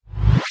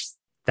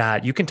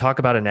that you can talk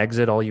about an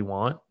exit all you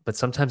want, but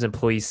sometimes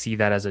employees see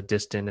that as a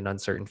distant and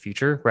uncertain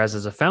future. Whereas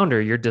as a founder,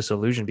 you're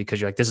disillusioned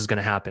because you're like, this is going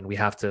to happen. We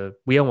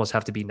almost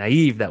have to be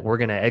naive that we're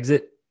going to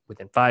exit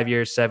within 5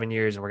 years, 7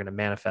 years, and we're going to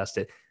manifest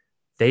it.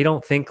 They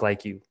don't think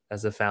like you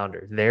as a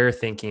founder. They're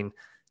thinking,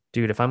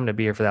 dude, if I'm going to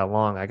be here for that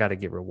long, I got to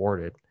get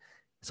rewarded.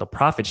 So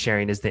profit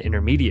sharing is the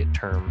intermediate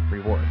term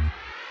reward.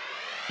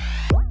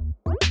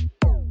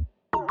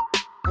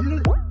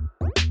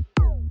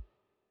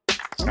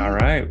 All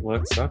right,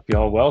 what's up,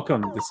 y'all?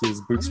 Welcome. This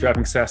is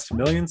Bootstrapping SaaS to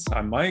Millions.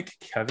 I'm Mike.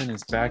 Kevin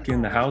is back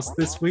in the house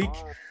this week.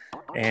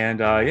 And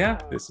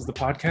this is the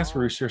podcast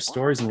where we share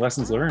stories and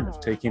lessons learned of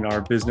taking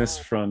our business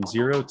from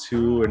zero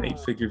to an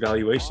 8-figure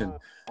valuation.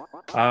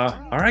 All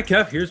right,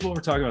 Kev, here's what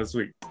we're talking about this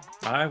week.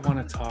 I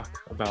want to talk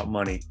about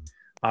money.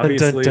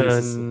 Obviously,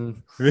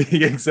 dun, dun.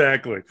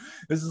 Exactly.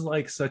 This is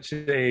like such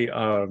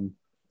a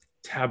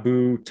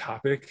taboo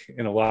topic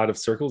in a lot of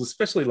circles,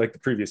 especially like the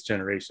previous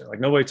generation. Like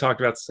nobody talked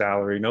about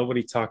salary.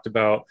 Nobody talked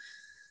about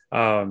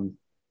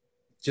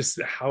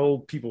just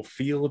how people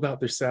feel about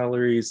their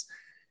salaries.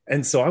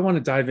 And so I want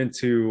to dive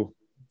into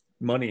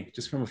money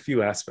just from a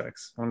few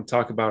aspects. I want to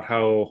talk about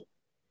how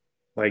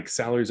like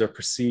salaries are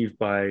perceived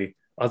by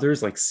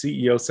others, like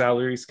CEO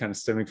salaries, kind of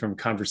stemming from a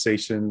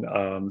conversation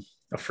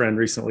a friend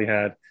recently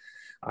had.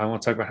 I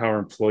want to talk about how our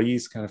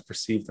employees kind of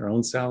perceive their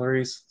own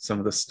salaries, some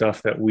of the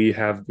stuff that we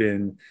have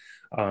been,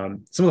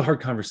 some of the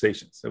hard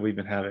conversations that we've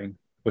been having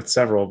with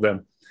several of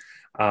them,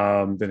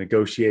 the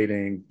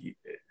negotiating.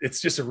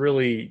 It's just a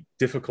really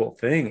difficult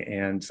thing.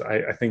 And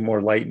I think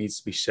more light needs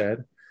to be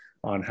shed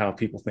on how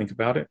people think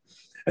about it.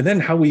 And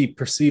then how we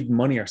perceive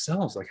money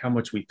ourselves, like how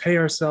much we pay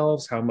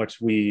ourselves, how much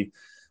we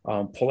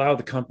pull out of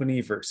the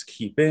company versus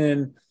keep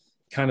in,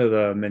 kind of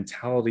the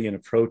mentality and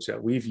approach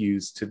that we've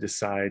used to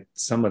decide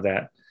some of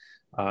that.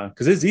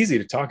 Because it's easy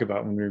to talk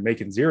about when we were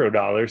making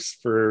 $0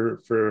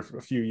 for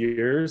a few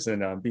years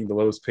and being the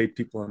lowest paid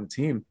people on the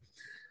team.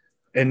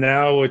 And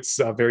now it's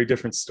a very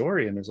different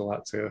story and there's a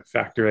lot to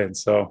factor in.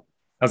 So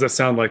how's that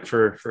sound like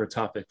for a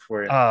topic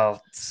for you? Oh,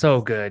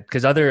 so good.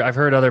 Because I've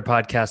heard other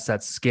podcasts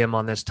that skim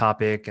on this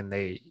topic, and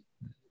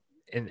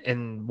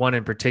in one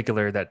in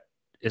particular that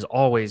is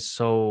always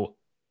so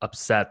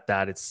upset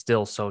that it's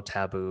still so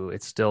taboo.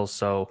 It's still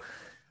so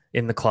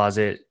in the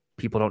closet.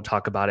 People don't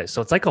talk about it. So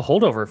it's like a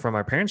holdover from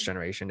our parents'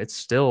 generation. It's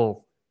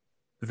still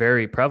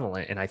very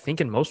prevalent. And I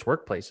think in most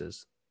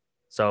workplaces.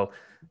 So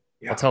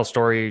I'll tell a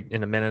story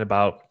in a minute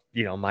about,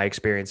 my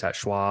experience at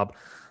Schwab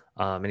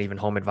and even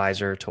Home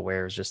Advisor, to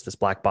where it's just this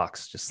black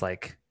box, just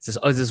like it's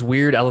this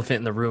weird elephant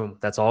in the room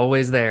that's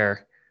always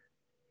there.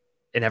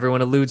 And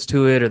everyone alludes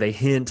to it or they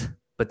hint,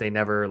 but they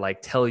never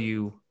like tell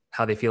you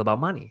how they feel about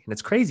money. And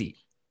it's crazy.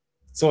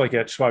 So like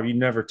at Schwab, you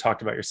never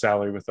talked about your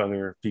salary with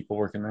other people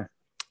working there?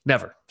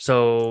 Never.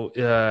 So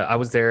I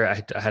was there.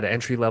 I had an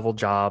entry level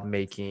job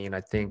making,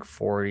 I think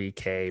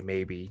 40K,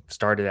 maybe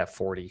started at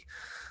 40.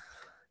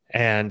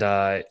 And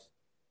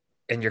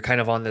you're kind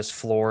of on this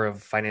floor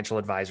of financial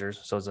advisors.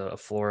 So it's a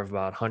floor of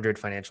about 100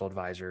 financial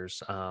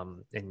advisors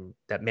and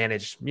that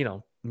manage,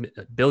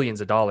 billions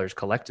of dollars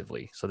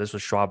collectively. So this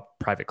was Schwab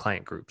Private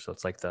Client Group. So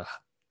it's like the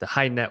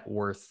high net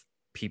worth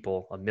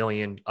people, $1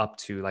 million up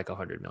to like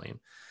 100 million.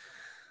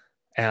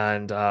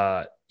 And,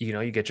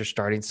 you get your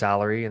starting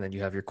salary and then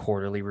you have your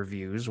quarterly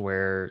reviews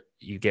where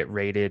you get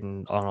rated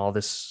on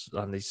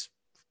these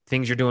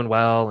things you're doing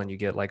well. And you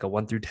get like a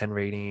 1 through 10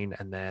 rating.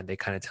 And then they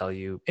kind of tell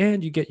you,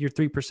 and you get your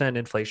 3%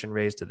 inflation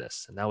raise to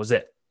this. And that was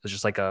it. It was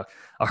just like a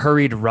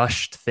hurried,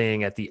 rushed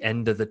thing at the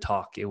end of the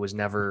talk. It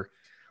never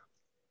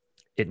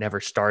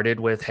started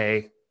with,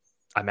 hey,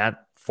 I'm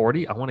at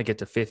 40. I want to get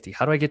to 50.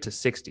 How do I get to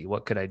 60?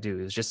 What could I do?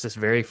 It's just this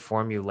very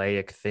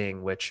formulaic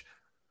thing, which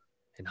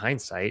in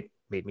hindsight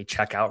made me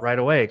check out right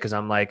away. Cause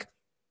I'm like,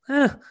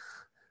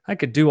 I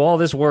could do all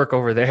this work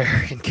over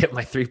there and get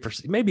my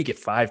 3%, maybe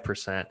get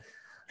 5%,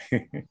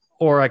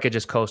 or I could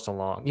just coast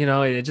along,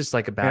 it's just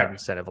like a bad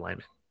incentive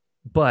alignment.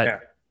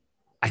 But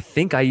I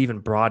think I even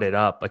brought it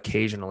up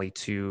occasionally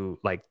to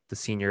like the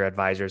senior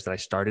advisors that I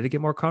started to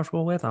get more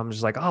comfortable with. I'm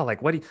just like, oh,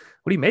 like, what are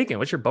you making?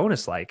 What's your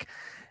bonus like?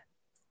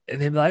 And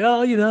they'd be like,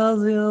 oh,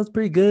 it's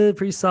pretty good,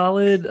 pretty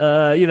solid.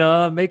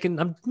 I'm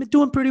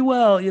doing pretty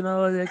well.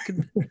 I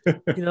could,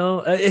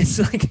 it's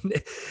like,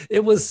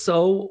 it was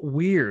so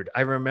weird.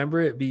 I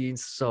remember it being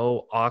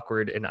so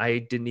awkward and I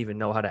didn't even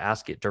know how to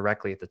ask it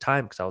directly at the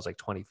time because I was like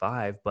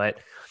 25, but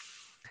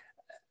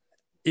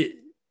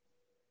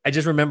I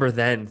just remember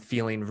then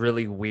feeling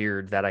really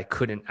weird that I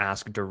couldn't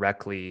ask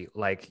directly,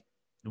 like,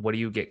 what do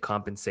you get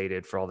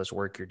compensated for all this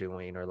work you're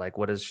doing? Or like,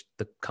 what does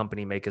the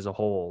company make as a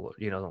whole,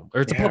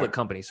 or it's a public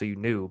company. So you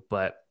knew,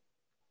 but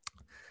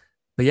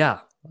yeah,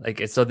 like,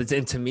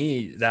 and to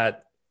me,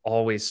 that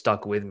always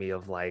stuck with me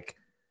of like,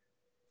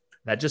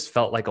 that just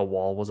felt like a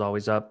wall was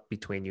always up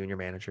between you and your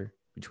manager,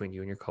 between you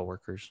and your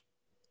coworkers.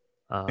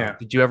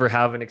 Did you ever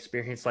have an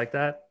experience like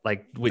that?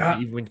 Like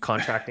when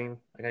contracting,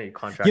 I know you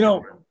contracted.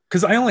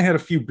 Because I only had a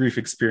few brief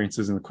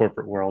experiences in the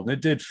corporate world and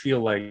it did feel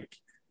like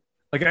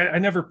I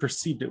never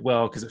perceived it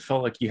well because it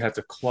felt like you had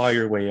to claw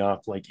your way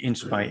up like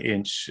inch by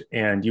inch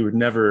and you would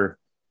never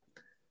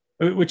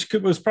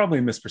was probably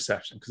a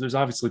misperception because there's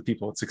obviously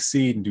people that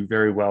succeed and do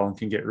very well and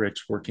can get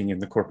rich working in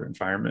the corporate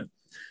environment.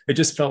 It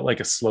just felt like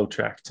a slow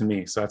track to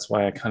me. So that's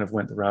why I kind of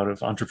went the route of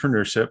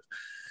entrepreneurship.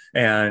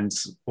 And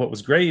what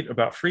was great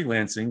about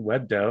freelancing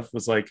web dev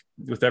was like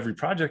with every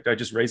project, I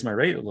just raise my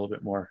rate a little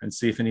bit more and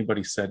see if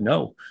anybody said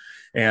no.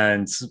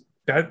 And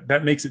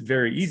that makes it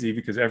very easy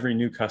because every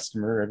new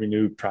customer, every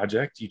new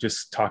project, you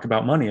just talk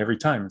about money every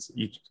time. So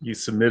you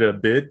submit a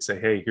bid, say,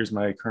 hey, here's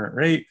my current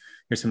rate,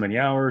 here's how many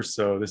hours,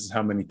 so this is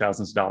how many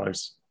thousands of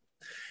dollars.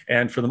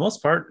 And for the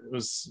most part, it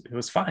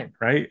was fine,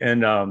 right?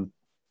 And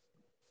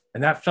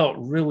that felt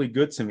really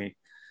good to me.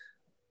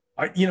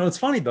 It's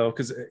funny though,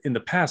 because in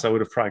the past I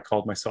would have probably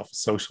called myself a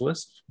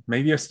socialist.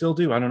 Maybe I still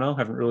do. I don't know.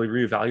 Haven't really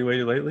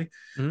reevaluated lately.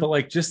 Mm-hmm. But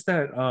like just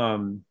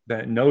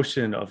that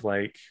notion of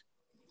like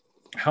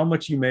how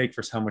much you make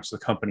versus how much the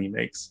company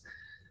makes.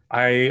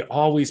 I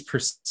always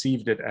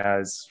perceived it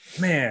as,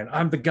 man,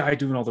 I'm the guy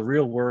doing all the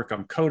real work.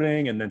 I'm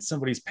coding, and then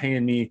somebody's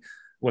paying me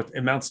what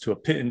amounts to a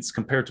pittance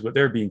compared to what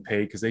they're being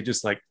paid because they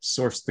just like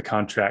sourced the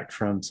contract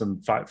from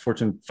some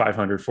Fortune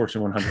 500,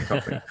 Fortune 100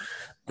 company.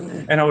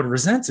 And I would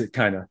resent it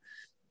kind of.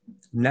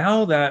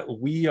 Now that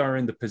we are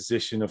in the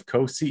position of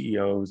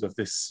co-CEOs of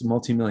this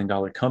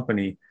multi-million-dollar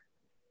company,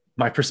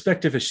 my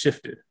perspective has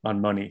shifted on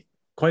money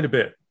quite a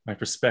bit. My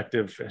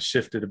perspective has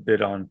shifted a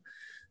bit on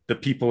the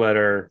people that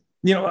are,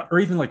 or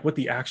even like what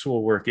the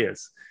actual work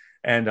is.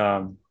 And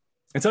so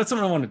that's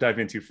something I want to dive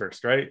into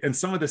first, right? And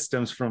some of this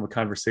stems from a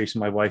conversation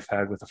my wife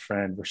had with a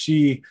friend where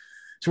she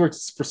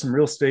works for some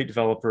real estate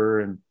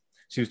developer, and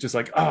she was just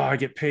like, oh, I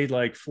get paid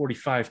like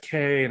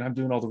 45K and I'm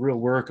doing all the real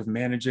work of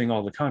managing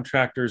all the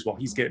contractors while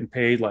he's getting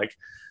paid like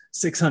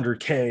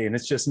 600K, and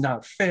it's just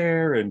not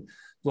fair and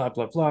blah,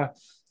 blah, blah.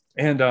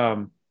 And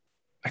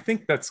I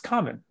think that's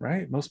common,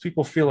 right? Most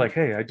people feel like,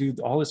 hey, I do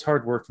all this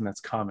hard work and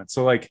that's common.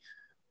 So like,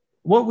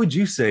 what would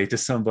you say to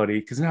somebody?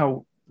 Because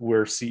now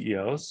we're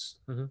CEOs,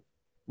 mm-hmm.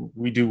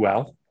 We do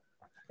well.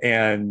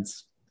 And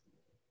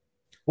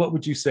what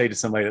would you say to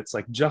somebody that's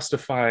like,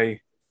 justify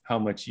how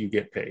much you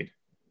get paid?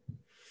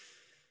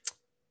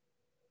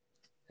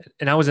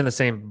 And I was in the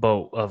same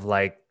boat of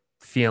like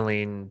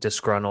feeling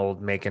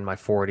disgruntled, making my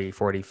 40,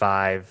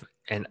 45.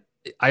 And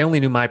I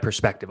only knew my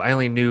perspective. I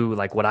only knew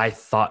like what I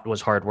thought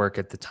was hard work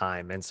at the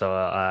time. And so,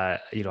 I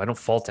don't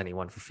fault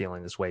anyone for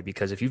feeling this way,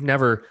 because if you've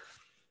never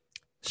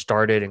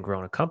started and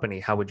grown a company,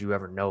 how would you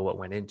ever know what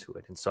went into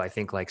it? And so I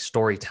think like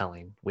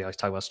storytelling, we always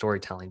talk about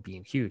storytelling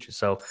being huge.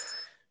 So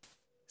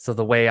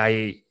the way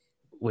I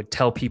would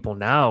tell people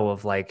now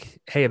of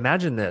like, hey,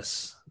 imagine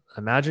this.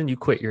 Imagine you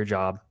quit your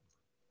job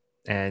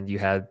and you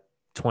had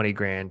 20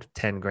 grand,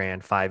 10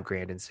 grand, 5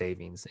 grand in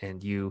savings,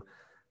 and you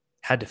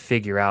had to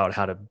figure out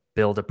how to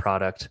build a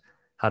product,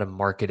 how to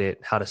market it,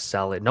 how to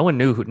sell it. No one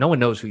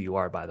knows who you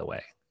are, by the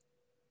way.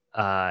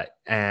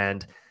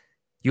 And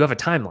you have a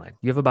timeline.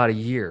 You have about a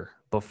year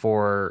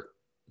before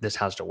this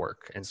has to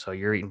work. And so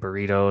you're eating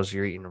burritos,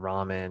 you're eating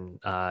ramen,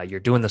 you're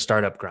doing the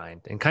startup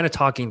grind, and kind of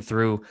talking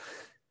through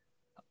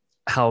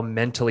how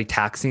mentally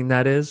taxing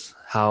that is,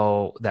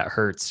 how that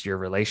hurts your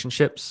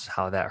relationships,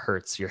 how that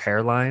hurts your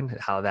hairline,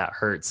 how that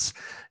hurts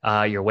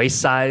your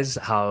waist size,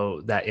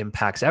 how that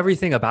impacts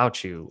everything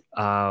about you.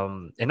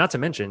 And not to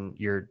mention,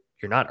 you're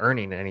not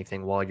earning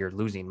anything while you're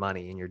losing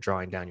money and you're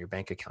drawing down your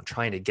bank account,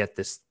 trying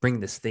to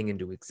bring this thing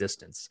into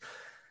existence.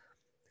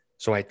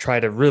 So I try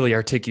to really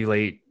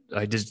articulate,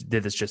 I just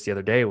did this just the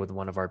other day with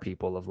one of our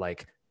people, of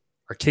like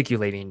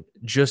articulating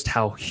just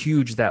how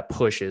huge that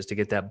push is to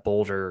get that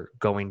boulder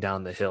going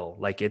down the hill.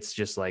 Like it's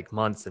just like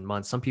months and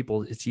months. Some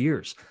people, it's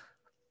years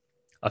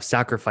of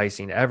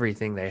sacrificing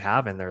everything they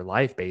have in their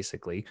life,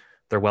 basically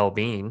their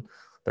well-being,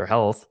 their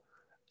health,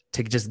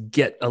 to just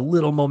get a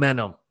little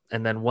momentum.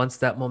 And then once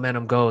that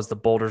momentum goes, the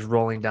boulder's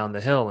rolling down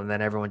the hill, and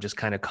then everyone just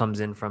kind of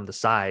comes in from the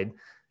side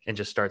and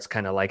just starts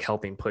kind of like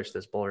helping push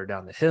this boulder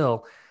down the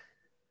hill.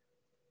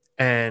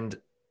 And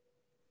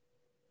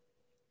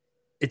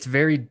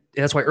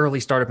that's why early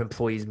startup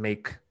employees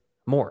make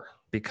more,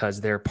 because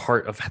they're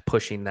part of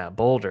pushing that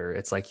boulder.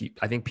 It's like,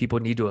 I think people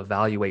need to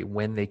evaluate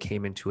when they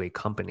came into a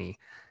company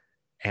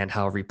and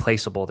how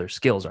replaceable their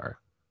skills are.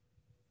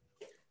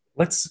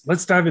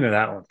 Let's dive into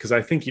that one, because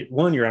I think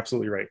you're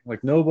absolutely right.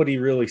 Like nobody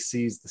really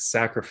sees the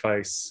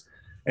sacrifice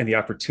and the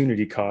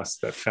opportunity costs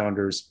that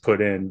founders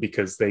put in,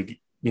 because they,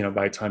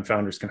 by the time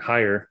founders can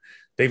hire,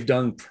 they've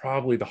done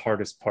probably the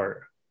hardest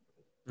part.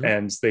 Mm-hmm.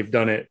 And they've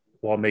done it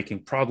while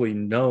making probably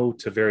no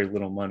to very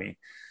little money.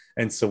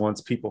 And so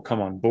once people come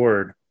on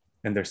board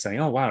and they're saying,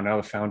 oh, wow, now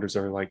the founders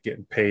are like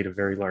getting paid a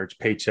very large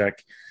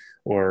paycheck,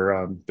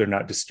 or they're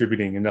not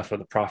distributing enough of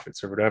the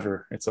profits or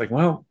whatever. It's like,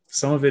 well,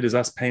 some of it is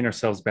us paying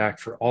ourselves back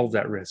for all of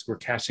that risk. We're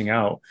cashing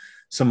out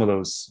some of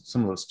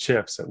those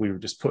chips that we were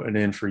just putting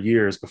in for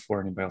years before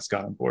anybody else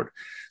got on board.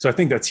 So I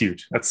think that's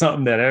huge. That's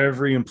something that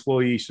every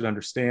employee should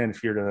understand.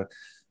 If you're the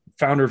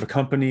founder of a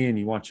company and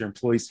you want your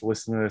employees to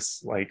listen to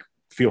this, like,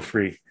 feel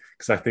free,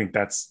 because I think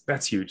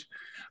that's huge.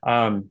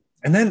 And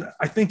then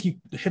I think you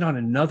hit on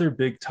another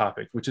big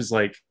topic, which is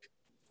like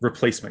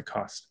replacement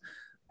cost.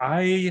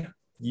 I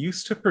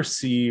used to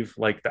perceive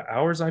like the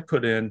hours I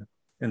put in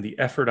and the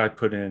effort I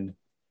put in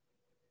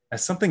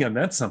as something that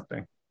meant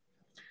something,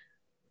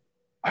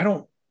 I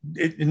don't,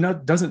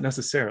 doesn't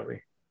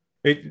necessarily.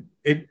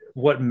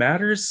 What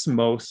matters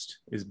most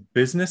is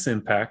business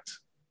impact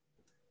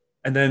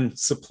and then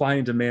supply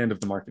and demand of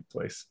the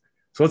marketplace.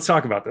 So let's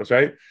talk about those,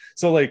 right?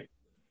 So like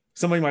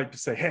somebody might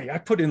say, hey, I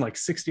put in like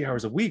 60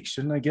 hours a week.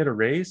 Shouldn't I get a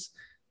raise?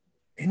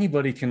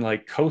 Anybody can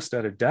like coast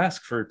at a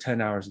desk for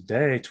 10 hours a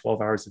day,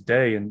 12 hours a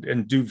day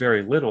and do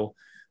very little.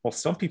 Well,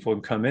 some people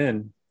can come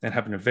in and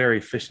have a very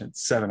efficient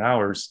 7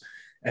 hours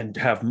and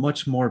have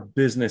much more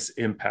business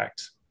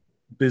impact,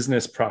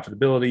 business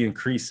profitability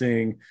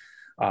increasing,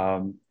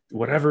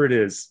 whatever it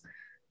is,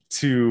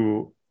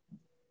 to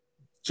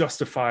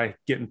justify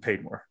getting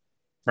paid more,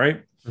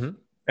 right? Mm-hmm.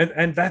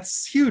 And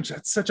that's huge.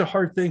 That's such a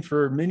hard thing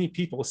for many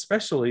people,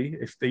 especially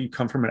if they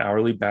come from an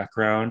hourly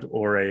background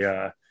or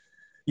I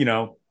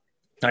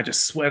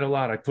just sweat a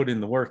lot, I put in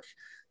the work.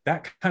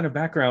 That kind of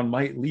background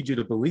might lead you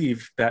to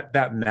believe that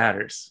that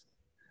matters.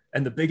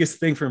 And the biggest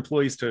thing for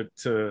employees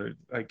to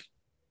like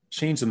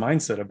change the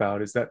mindset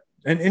about is that,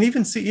 and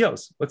even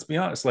CEOs, let's be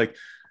honest, like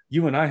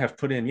you and I have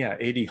put in,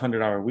 80,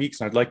 100-hour weeks.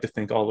 And I'd like to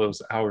think all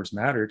those hours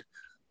mattered.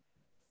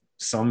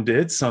 Some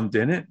did, some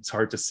didn't. It's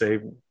hard to say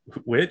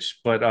which,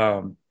 but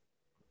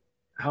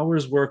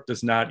hours work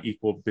does not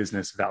equal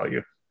business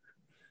value.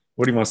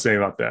 What do you want to say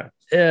about that?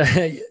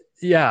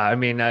 Yeah, I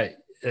mean, I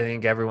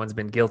think everyone's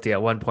been guilty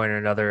at one point or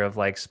another of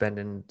like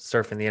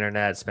surfing the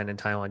internet, spending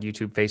time on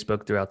YouTube,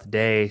 Facebook throughout the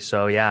day.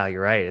 So yeah,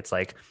 you're right. It's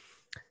like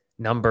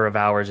number of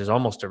hours is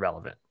almost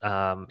irrelevant.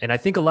 And I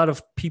think a lot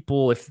of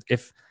people,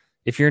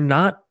 if you're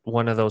not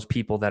one of those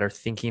people that are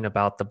thinking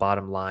about the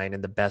bottom line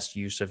and the best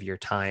use of your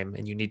time,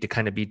 and you need to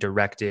kind of be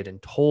directed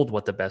and told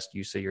what the best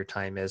use of your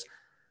time is,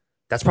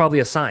 that's probably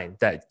a sign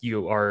that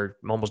you are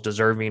almost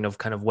deserving of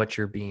kind of what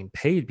you're being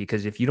paid.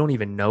 Because if you don't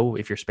even know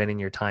if you're spending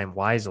your time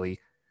wisely,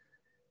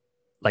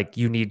 like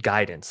you need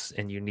guidance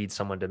and you need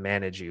someone to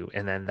manage you.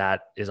 And then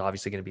that is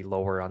obviously going to be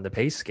lower on the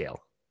pay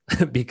scale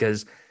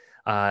because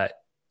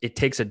it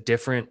takes a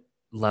different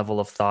level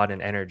of thought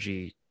and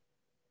energy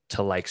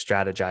to like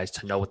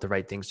strategize, to know what the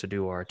right things to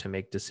do are, to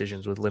make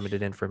decisions with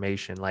limited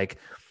information. Like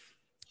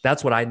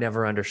that's what I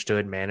never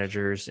understood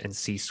managers and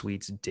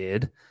C-suites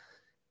did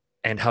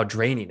and how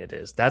draining it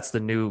is. That's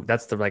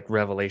the like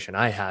revelation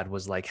I had,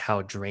 was like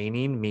how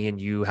draining me and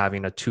you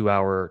having a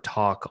 2-hour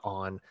talk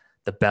on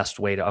the best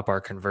way to up our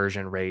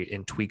conversion rate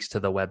and tweaks to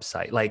the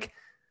website. Like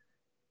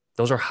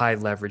those are high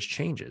leverage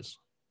changes.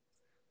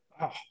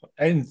 Oh,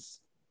 and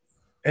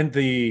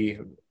the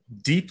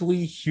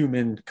deeply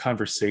human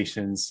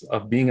conversations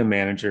of being a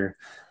manager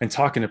and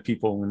talking to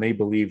people when they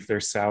believe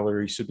their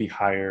salary should be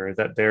higher,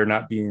 that they're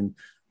not being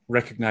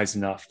recognized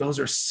enough. Those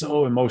are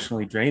so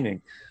emotionally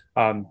draining.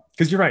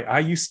 Because you're right. I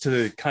used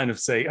to kind of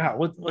say,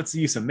 what's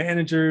the use of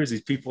managers?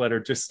 These people that are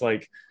just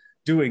like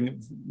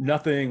doing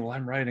nothing while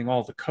I'm writing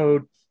all the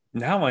code.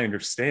 Now I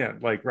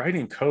understand, like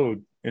writing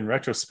code in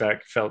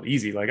retrospect felt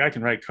easy. Like I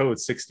can write code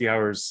 60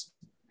 hours,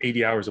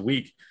 80 hours a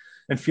week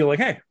and feel like,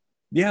 hey,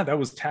 yeah, that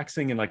was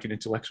taxing in like an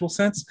intellectual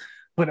sense.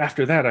 But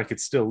after that, I could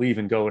still leave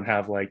and go and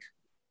have like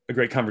a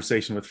great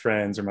conversation with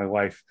friends or my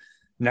wife.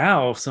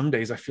 Now, some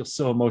days I feel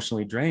so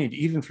emotionally drained,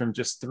 even from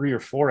just 3 or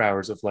 4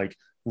 hours of like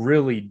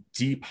really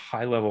deep,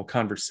 high level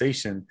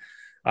conversation.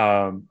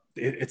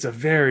 It's a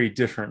very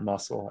different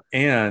muscle.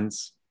 And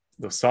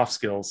those soft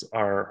skills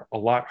are a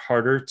lot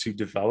harder to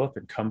develop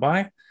and come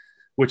by,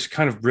 which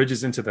kind of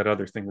bridges into that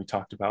other thing we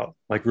talked about,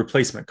 like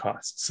replacement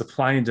costs,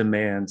 supply and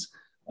demand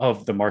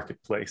of the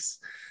marketplace.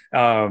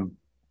 I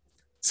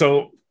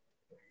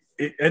think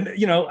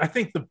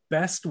the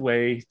best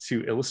way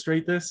to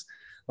illustrate this,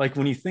 like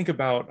when you think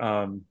about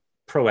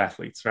pro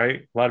athletes,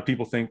 right? A lot of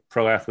people think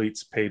pro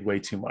athletes paid way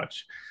too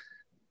much.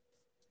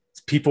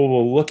 People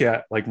will look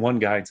at like one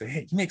guy and say,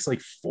 hey, he makes like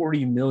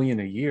 40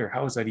 million a year.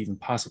 How is that even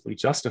possibly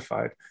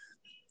justified?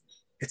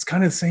 It's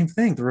kind of the same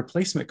thing. The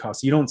replacement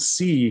cost. You don't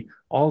see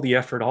all the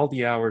effort, all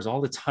the hours,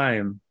 all the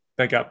time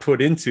that got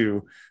put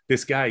into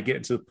this guy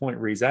getting to the point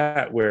where he's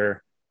at,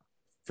 where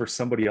for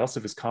somebody else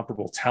of his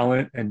comparable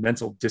talent and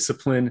mental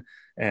discipline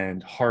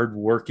and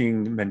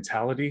hardworking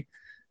mentality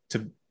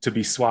to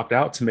be swapped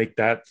out to make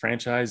that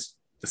franchise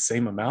the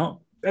same amount.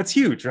 That's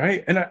huge,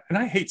 right? And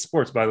I hate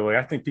sports, by the way.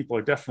 I think people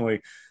are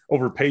definitely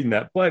overpaid in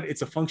that, but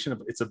it's a function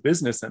of, it's a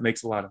business that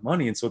makes a lot of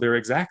money. And so they're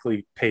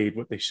exactly paid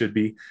what they should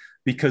be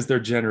because they're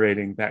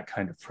generating that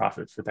kind of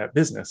profit for that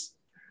business.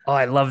 Oh,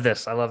 I love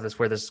this. I love this,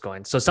 where this is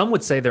going. So some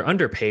would say they're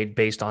underpaid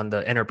based on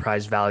the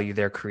enterprise value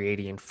they're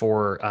creating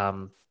for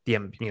the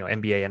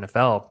NBA,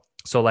 NFL.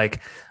 So like,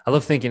 I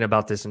love thinking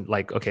about this and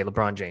like, okay,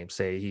 LeBron James,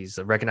 say he's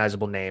a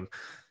recognizable name,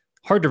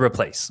 hard to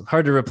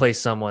replace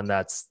someone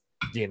that's,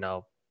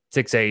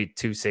 6'8",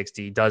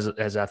 260, does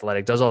as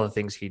athletic, does all the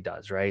things he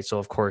does, right? So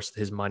of course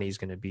his money is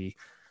going to be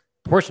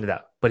proportionate to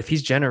that. But if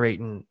he's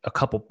generating a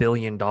couple $1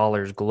 billion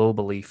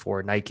globally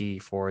for Nike,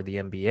 for the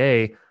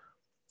NBA,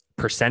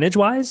 percentage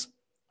wise,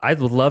 I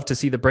would love to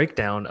see the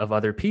breakdown of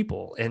other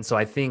people. And so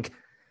I think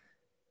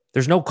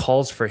there's no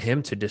calls for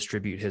him to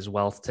distribute his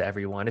wealth to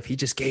everyone. If he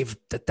just gave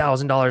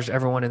 $1,000 to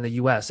everyone in the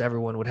US,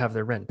 everyone would have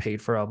their rent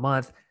paid for a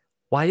month.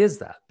 Why is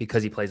that?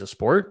 Because he plays a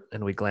sport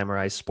and we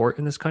glamorize sport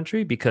in this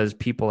country, because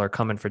people are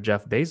coming for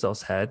Jeff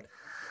Bezos' head.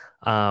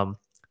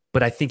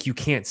 But I think you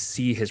can't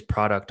see his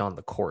product on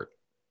the court.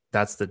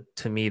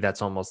 To me,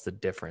 that's almost the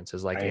difference,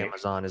 is like Right.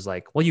 Amazon is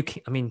like, well, you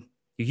can't, I mean,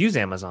 you use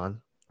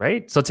Amazon,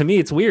 right? So to me,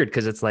 it's weird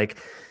because it's like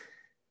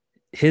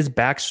his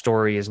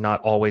backstory is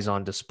not always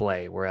on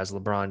display. Whereas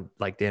LeBron,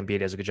 like the NBA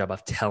does a good job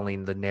of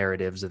telling the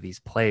narratives of these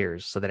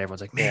players so that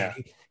everyone's like, man,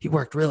 he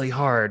worked really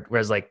hard.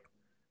 Whereas like,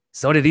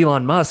 so did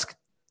Elon Musk.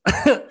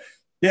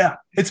 Yeah,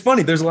 it's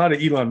funny. There's a lot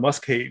of Elon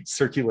Musk hate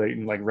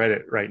circulating like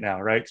Reddit right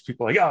now, right? Because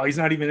people are like, oh, he's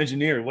not even an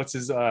engineer. What's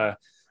his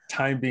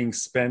time being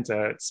spent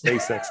at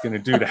SpaceX going to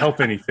do to help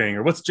anything?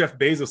 Or what's Jeff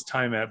Bezos'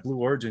 time at Blue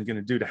Origin going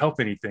to do to help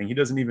anything? He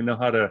doesn't even know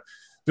how to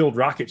build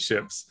rocket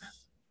ships.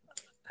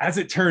 As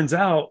it turns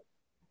out,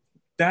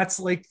 that's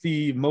like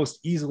the most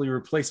easily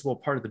replaceable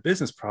part of the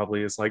business,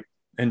 probably, is like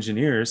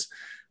engineers.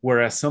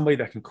 Whereas somebody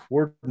that can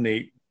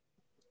coordinate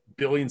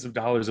billions of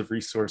dollars of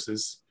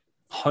resources,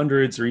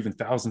 hundreds or even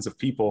thousands of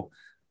people,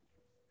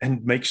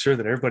 and make sure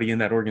that everybody in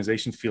that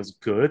organization feels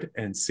good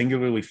and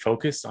singularly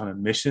focused on a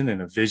mission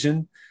and a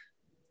vision,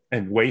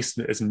 and waste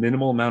as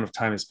minimal amount of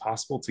time as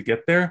possible to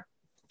get there.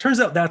 Turns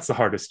out that's the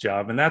hardest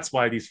job. And that's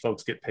why these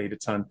folks get paid a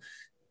ton,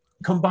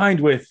 combined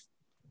with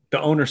the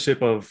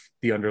ownership of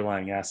the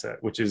underlying asset,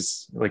 which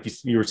is like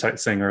you were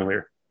saying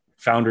earlier,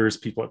 founders,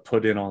 people that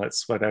put in all that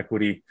sweat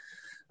equity.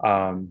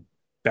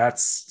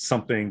 That's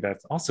something that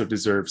also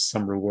deserves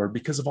some reward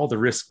because of all the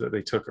risk that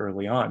they took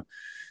early on.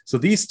 So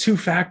these two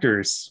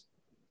factors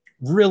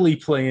really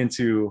play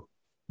into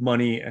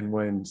money. And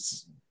when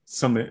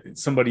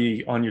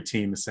somebody on your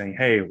team is saying,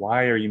 hey,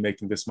 why are you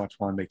making this much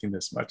while I'm making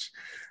this much?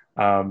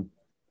 And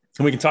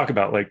we can talk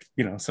about like,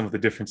 some of the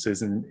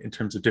differences in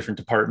terms of different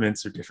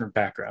departments or different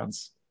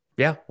backgrounds.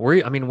 Yeah.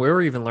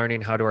 We're even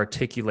learning how to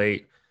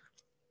articulate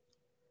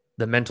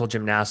the mental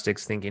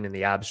gymnastics thinking in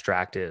the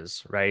abstract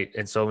is, right?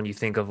 And so when you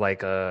think of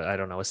like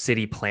a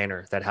city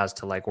planner that has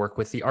to like work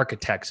with the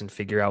architects and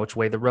figure out which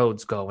way the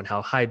roads go and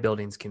how high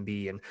buildings can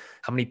be and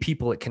how many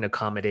people it can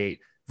accommodate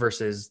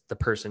versus the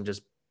person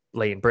just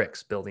laying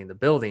bricks, building the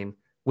building,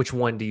 which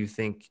one do you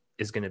think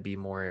is going to be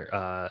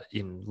more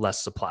in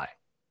less supply,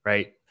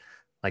 right?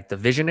 Like the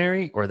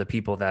visionary or the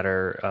people that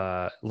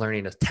are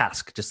learning a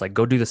task, just like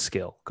go do the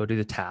skill, go do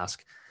the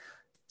task.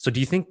 So do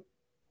you think,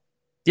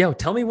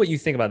 tell me what you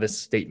think about this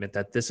statement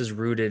that this is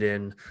rooted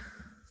in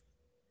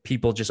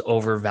people just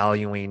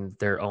overvaluing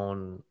their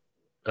own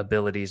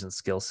abilities and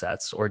skill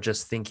sets, or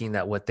just thinking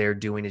that what they're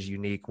doing is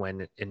unique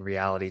when in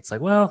reality it's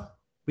like, well,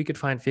 we could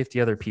find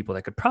 50 other people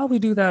that could probably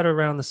do that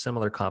around the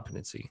similar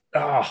competency.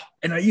 Oh,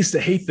 and I used to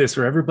hate this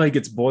where everybody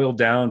gets boiled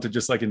down to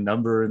just like a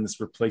number and this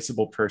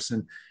replaceable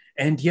person.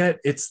 And yet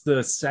it's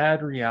the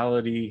sad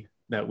reality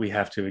that we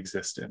have to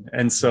exist in.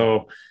 And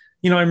so,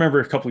 I remember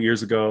a couple of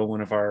years ago,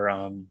 one of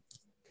our,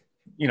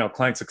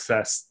 client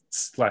success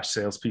 /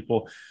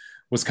 salespeople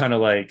was kind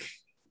of like,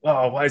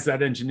 oh, why does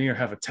that engineer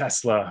have a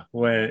Tesla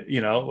when,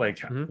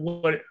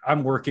 what,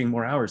 I'm working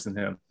more hours than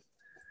him.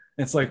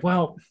 And it's like,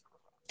 well,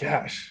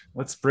 gosh,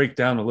 let's break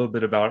down a little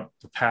bit about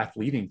the path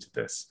leading to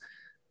this.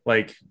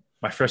 Like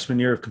my freshman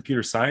year of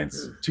computer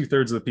science,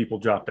 2/3 of the people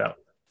dropped out.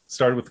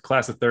 Started with a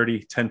class of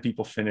 30, 10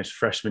 people finished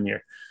freshman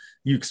year.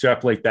 You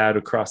extrapolate that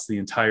across the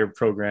entire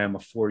program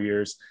of 4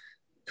 years.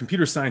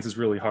 Computer science is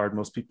really hard.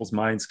 Most people's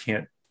minds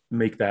can't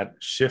make that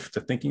shift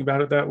to thinking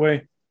about it that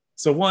way.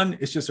 So one,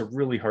 it's just a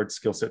really hard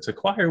skill set to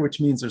acquire,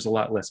 which means there's a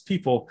lot less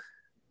people,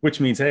 which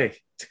means, hey,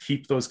 to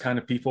keep those kind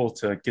of people,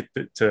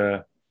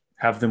 to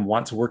have them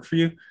want to work for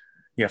you,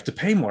 you have to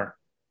pay more.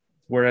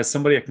 Whereas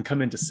somebody that can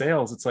come into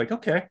sales, it's like,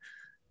 okay,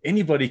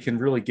 anybody can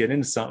really get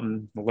into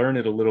something, learn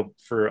it a little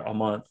for a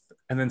month,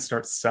 and then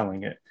start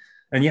selling it.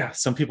 And yeah,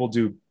 some people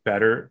do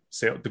better.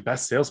 The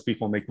best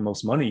salespeople make the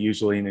most money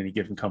usually in any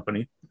given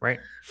company. Right.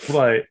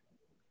 But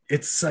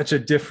it's such a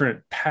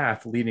different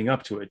path leading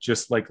up to it.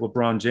 Just like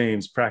LeBron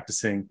James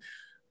practicing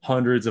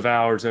hundreds of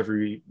hours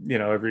every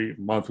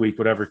month, week,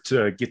 whatever,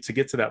 to get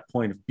to that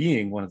point of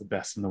being one of the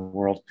best in the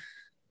world.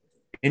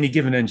 Any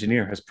given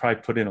engineer has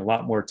probably put in a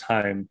lot more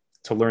time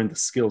to learn the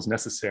skills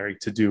necessary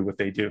to do what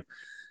they do.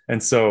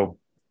 And so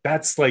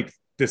that's like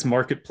this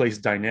marketplace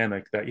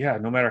dynamic that,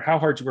 no matter how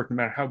hard you work, no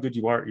matter how good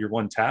you are at your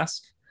one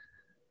task,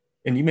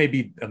 and you may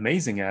be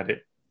amazing at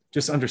it,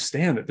 just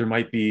understand that there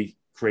might be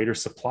greater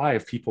supply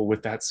of people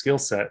with that skill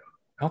set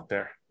out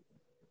there.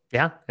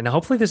 Yeah. And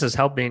hopefully this is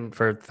helping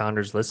for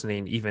founders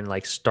listening, even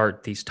like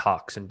start these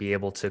talks and be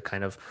able to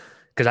kind of,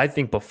 because I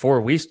think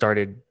before we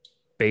started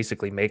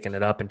basically making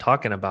it up and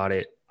talking about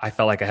it, I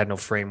felt like I had no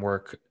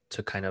framework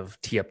to kind of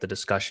tee up the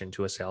discussion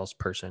to a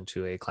salesperson,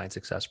 to a client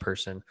success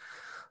person.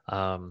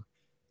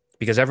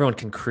 Because everyone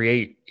can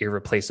create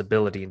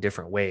irreplaceability in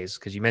different ways.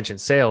 Because you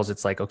mentioned sales,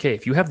 it's like, okay,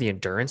 if you have the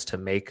endurance to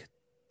make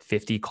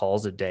 50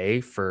 calls a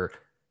day for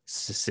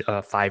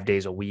 5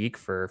 days a week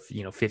for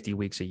 50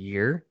 weeks a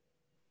year,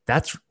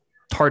 that's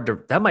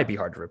that might be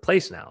hard to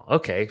replace now.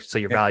 Okay. So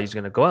your Yeah. value is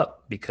going to go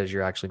up because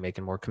you're actually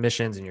making more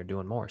commissions and you're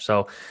doing more.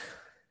 So,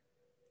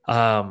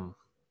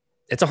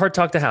 it's a hard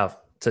talk to have,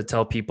 to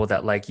tell people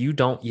that like, you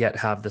don't yet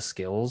have the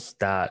skills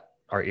that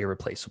are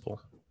irreplaceable.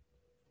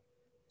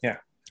 Yeah.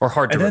 Or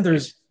hard to And then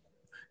replace.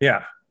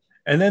 yeah.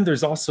 And then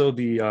there's also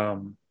the,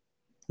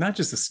 not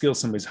just the skill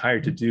somebody's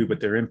hired to do, but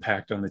their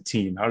impact on the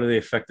team. How do they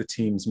affect the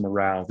team's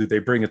morale? Do they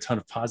bring a ton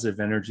of positive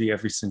energy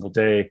every single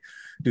day?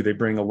 Do they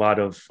bring a lot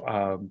of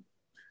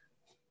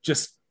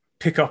just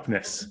pick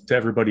upness to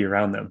everybody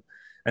around them?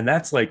 And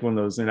that's like one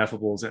of those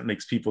ineffables that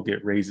makes people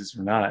get raises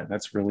or not. And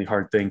that's a really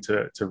hard thing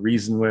to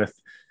reason with.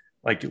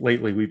 Like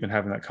lately, we've been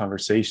having that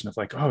conversation of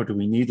like, oh, do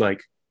we need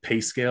like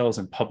pay scales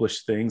and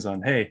publish things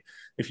on, hey,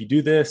 if you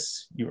do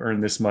this, you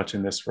earn this much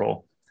in this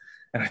role.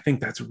 And I think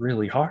that's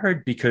really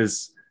hard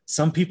because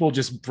some people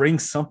just bring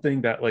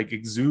something that like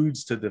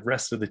exudes to the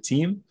rest of the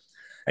team,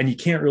 and you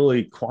can't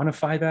really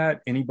quantify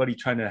that. Anybody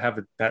trying to have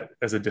that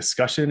as a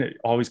discussion, it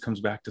always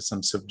comes back to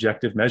some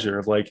subjective measure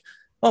of like,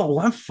 oh, well,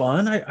 I'm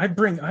fun.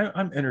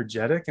 I'm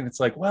energetic. And it's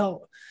like,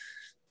 well,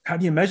 how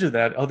do you measure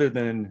that other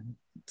than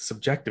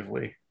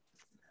subjectively?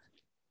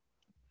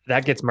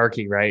 That gets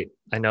murky, right?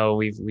 I know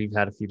we've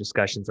had a few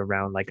discussions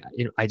around like,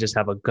 I just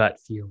have a gut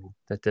feel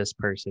that this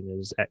person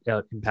is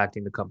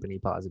impacting the company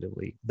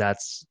positively.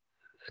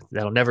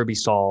 That'll never be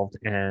solved.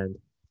 And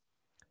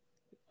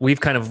we've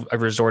kind of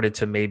resorted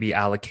to maybe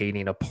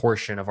allocating a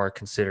portion of our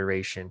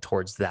consideration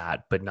towards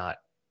that, but not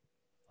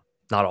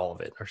all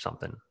of it or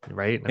something,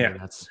 right? I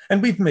mean,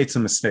 and we've made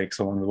some mistakes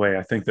along the way.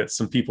 I think that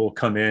some people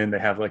come in, they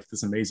have like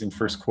this amazing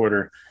first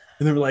quarter,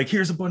 and they were like,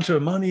 here's a bunch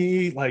of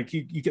money, like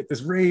you get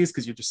this raise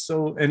because you're just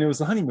so, and it was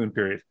the honeymoon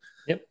period.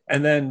 Yep.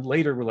 And then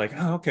later we're like,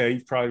 oh, okay,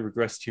 you've probably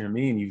regressed to your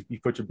mean. You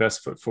put your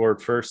best foot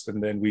forward first.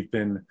 And then we've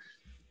been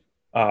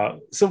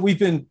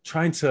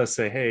trying to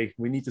say, hey,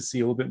 we need to see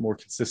a little bit more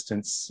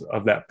consistency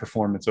of that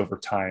performance over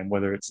time,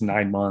 whether it's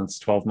 9 months,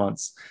 12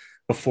 months,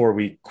 before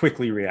we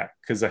quickly react.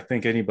 Because I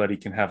think anybody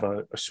can have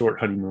a short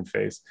honeymoon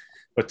phase,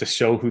 but to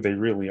show who they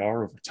really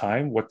are over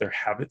time, what their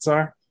habits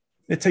are,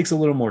 it takes a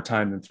little more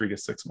time than 3 to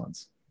 6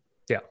 months.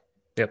 Yeah.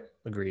 Yep.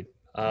 Agreed.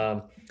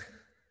 I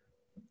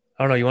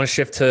don't know. You want to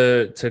shift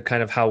to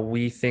kind of how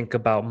we think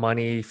about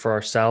money for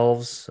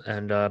ourselves,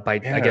 and I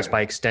guess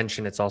by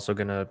extension, it's also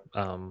going to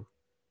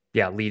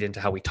lead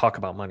into how we talk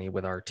about money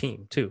with our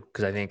team too.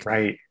 Because I think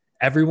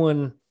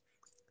everyone,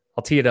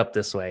 I'll tee it up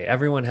this way: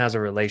 everyone has a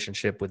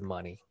relationship with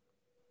money,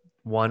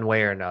 one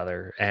way or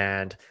another,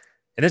 and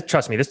this,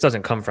 trust me, this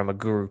doesn't come from a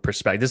guru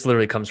perspective. This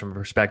literally comes from a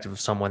perspective of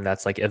someone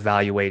that's like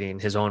evaluating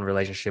his own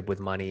relationship with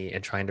money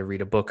and trying to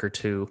read a book or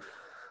two,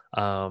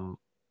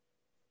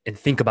 and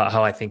think about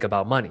how I think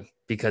about money,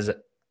 because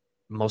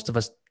most of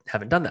us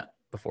haven't done that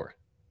before.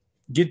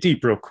 Get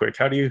deep real quick.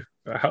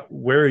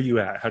 Where are you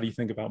at? How do you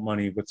think about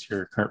money? What's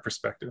your current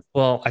perspective?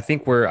 Well, I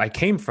think where I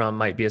came from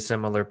might be a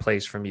similar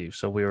place from you.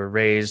 So we were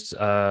raised,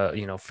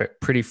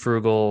 pretty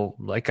frugal,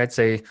 like I'd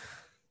say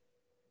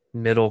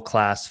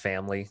middle-class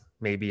family,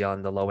 maybe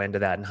on the low end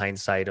of that in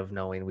hindsight of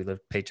knowing we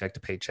lived paycheck to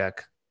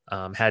paycheck,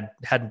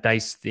 had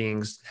nice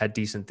things, had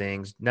decent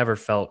things, never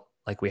felt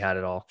like we had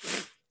it all.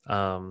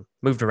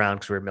 Moved around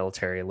because we were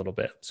military a little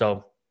bit.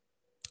 So,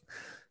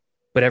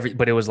 but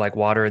it was like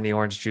water in the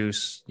orange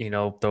juice,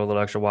 throw a little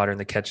extra water in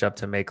the ketchup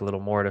to make a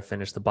little more to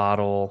finish the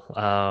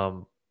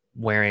bottle,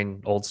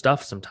 wearing old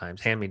stuff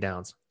sometimes,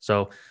 hand-me-downs.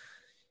 So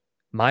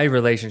my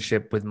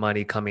relationship with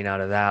money coming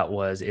out of that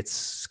was, it's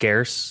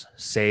scarce,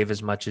 save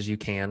as much as you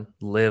can,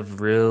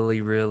 live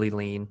really, really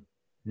lean,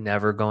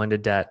 never go into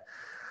debt,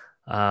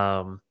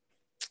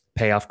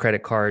 pay off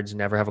credit cards,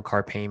 never have a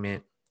car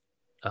payment,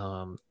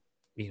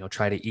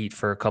 try to eat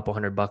for a couple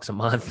 $100 a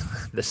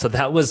month. So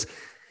that was,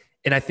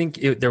 and I think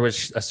there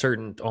was a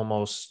certain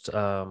almost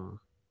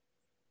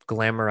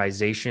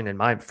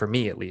glamorization for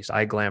me at least.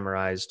 I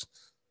glamorized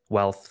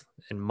wealth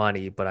and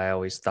money, but I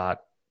always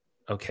thought,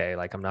 okay,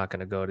 like I'm not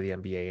going to go to the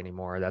NBA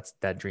anymore.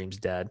 That dream's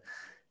dead.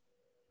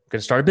 I'm going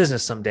to start a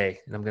business someday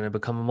and I'm going to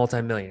become a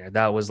multimillionaire.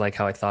 That was like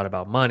how I thought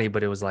about money,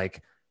 but it was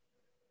like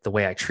the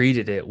way I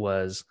treated it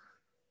was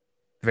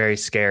very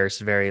scarce,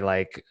 very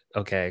like,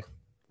 okay,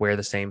 wear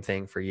the same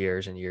thing for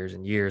years and years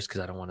and years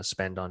because I don't want to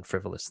spend on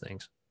frivolous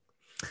things.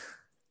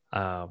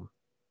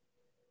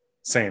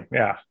 Same.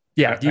 Yeah.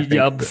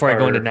 Before I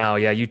go into now,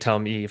 you tell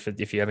me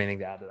if you have anything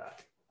to add to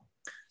that.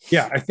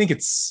 Yeah, I think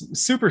it's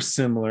super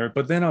similar,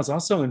 but then I was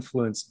also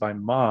influenced by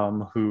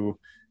mom, who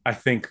I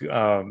think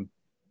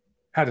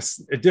had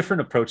a different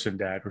approach than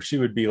dad, where she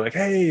would be like,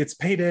 hey, it's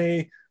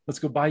payday. Let's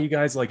go buy you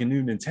guys like a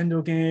new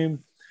Nintendo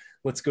game.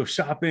 Let's go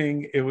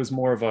shopping. It was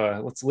more of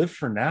a, let's live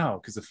for now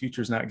because the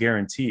future's not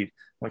guaranteed.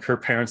 Like her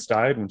parents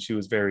died when she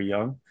was very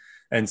young.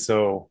 And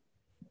so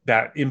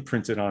that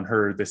imprinted on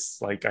her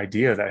this like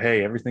idea that,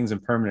 hey, everything's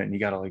impermanent and you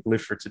got to like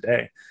live for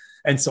today.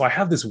 And so I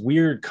have this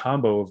weird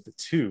combo of the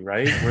two,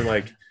 right? Where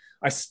like,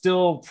 I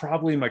still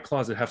probably in my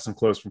closet have some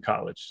clothes from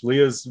college.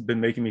 Leah's been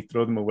making me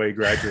throw them away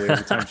gradually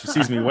every time she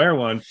sees me wear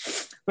one,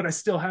 but I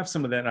still have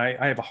some of that. And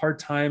I have a hard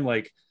time,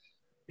 like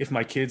if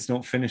my kids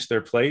don't finish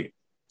their plate,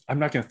 I'm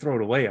not going to throw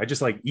it away. I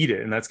just like eat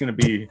it. And that's going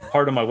to be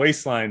part of my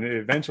waistline.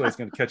 Eventually it's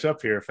going to catch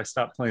up here if I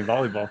stop playing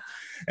volleyball.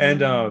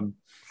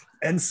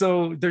 And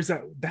so there's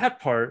that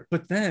part.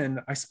 But then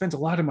I spent a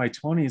lot of my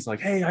 20s like,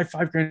 hey, I have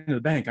 $5,000 in the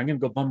bank. I'm going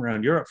to go bum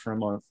around Europe for a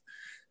month.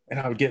 And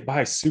I would get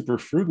by super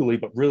frugally,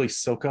 but really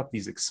soak up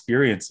these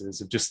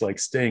experiences of just like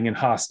staying in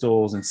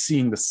hostels and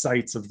seeing the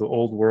sights of the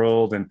old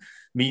world and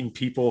meeting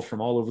people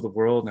from all over the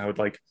world. And I would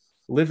like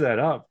live that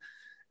up.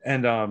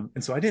 And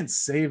so I didn't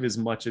save as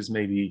much as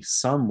maybe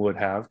some would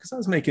have, because I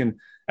was making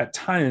at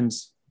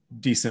times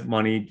decent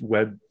money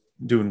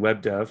doing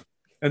web dev.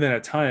 And then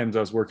at times I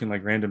was working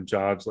like random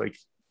jobs, like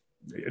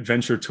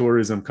adventure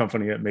tourism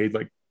company that made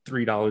like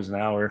 $3 an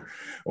hour,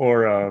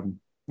 or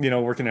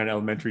working at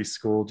elementary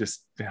school,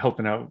 just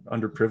helping out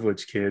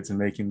underprivileged kids and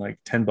making like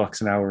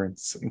 $10 an hour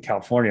in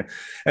California.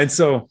 And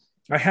so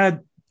I had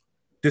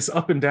this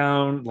up and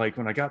down. Like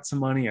when I got some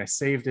money, I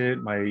saved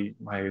it. My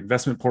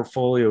investment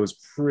portfolio was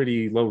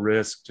pretty low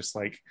risk, just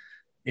like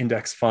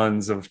index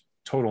funds of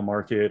total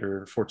market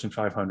or Fortune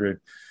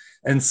 500.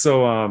 And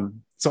so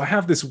I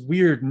have this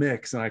weird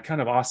mix, and I kind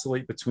of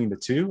oscillate between the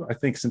two. I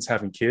think since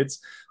having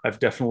kids, I've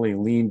definitely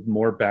leaned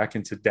more back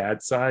into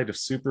dad's side of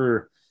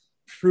super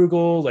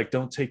frugal, like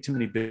don't take too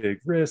many big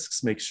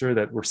risks, make sure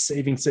that we're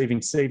saving.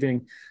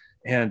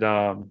 And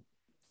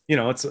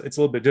it's a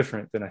little bit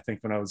different than I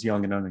think when I was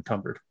young and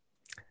unencumbered.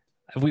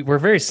 We're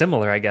very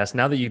similar, I guess.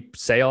 Now that you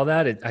say all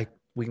that,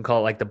 we can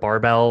call it like the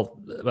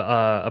barbell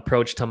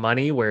approach to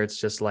money, where it's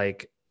just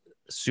like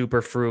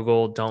super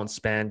frugal, don't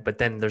spend. But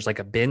then there's like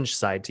a binge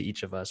side to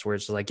each of us, where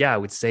it's like, yeah, I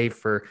would save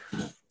for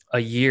a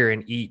year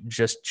and eat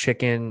just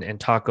chicken and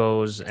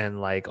tacos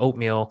and like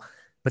oatmeal.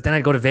 But then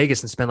I'd go to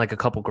Vegas and spend like a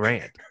couple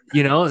grand,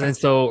 And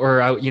so,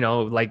 or I,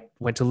 like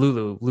went to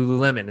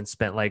Lululemon and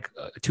spent like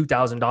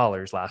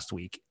 $2,000 last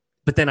week.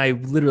 But then I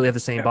literally have the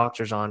same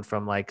boxers on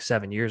from like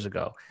 7 years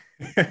ago.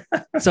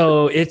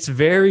 So it's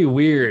very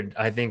weird,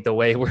 I think, the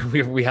way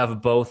we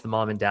have both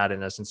mom and dad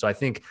in us. And so I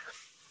think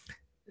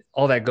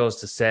all that goes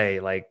to say,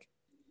 like,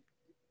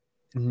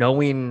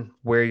 knowing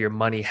where your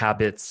money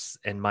habits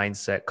and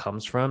mindset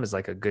comes from is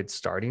like a good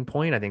starting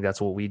point. I think that's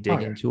what we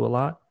dig into a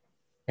lot.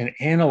 And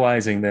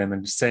analyzing them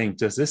and saying,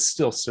 does this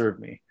still serve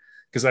me?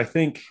 Because I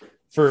think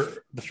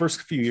for the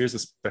first few years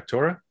of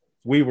Spectora,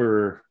 we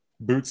were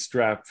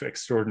bootstrap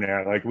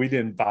extraordinaire. Like we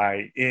didn't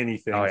buy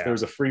anything. If there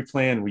was a free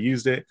plan, we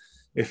used it.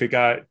 If it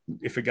got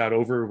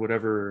over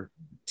whatever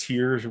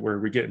tiers where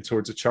we're getting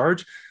towards a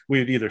charge,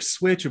 we'd either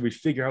switch or we'd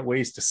figure out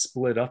ways to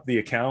split up the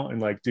account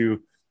and like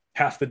do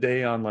half the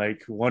day on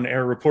like one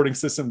error reporting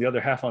system, the other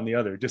half on the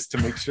other, just to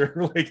make sure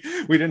like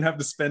we didn't have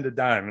to spend a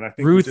dime. And I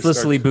think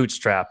ruthlessly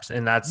bootstrapped,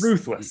 and that's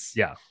ruthless.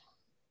 Yeah.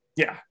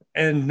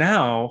 And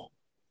now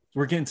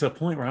we're getting to a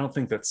point where I don't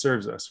think that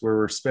serves us, where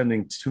we're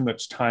spending too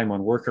much time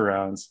on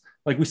workarounds.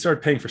 Like we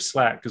started paying for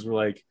Slack because we're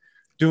like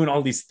doing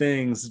all these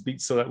things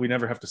so that we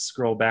never have to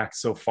scroll back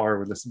so far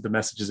where the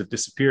messages have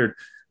disappeared.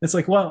 It's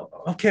like,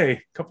 well, okay,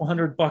 a couple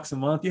 $100 a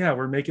month. Yeah,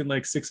 we're making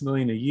like 6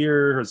 million a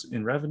year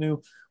in revenue.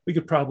 We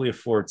could probably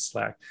afford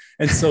Slack.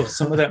 And so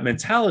some of that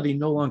mentality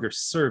no longer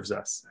serves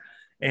us.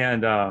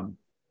 And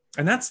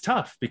that's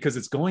tough because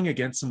it's going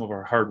against some of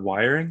our hard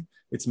wiring.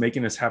 It's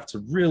making us have to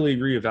really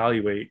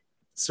reevaluate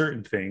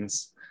certain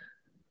things.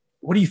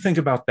 What do you think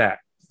about that?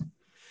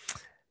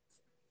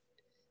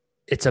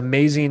 It's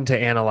amazing to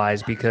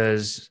analyze,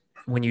 because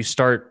when you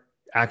step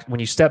back,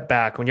 when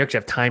you actually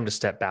have time to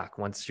step back,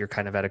 once you're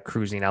kind of at a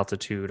cruising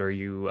altitude or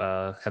you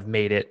have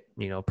made it,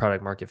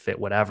 product market fit,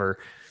 whatever,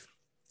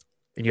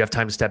 and you have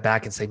time to step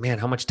back and say, man,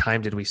 how much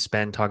time did we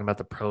spend talking about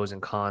the pros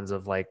and cons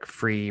of like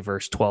free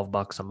versus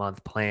 $12 a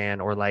month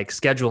plan, or like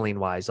scheduling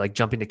wise, like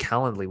jumping to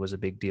Calendly was a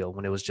big deal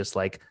when it was just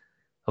like,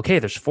 okay,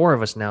 there's 4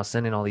 of us now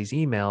sending all these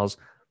emails.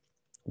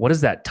 What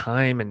is that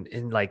time?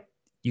 And like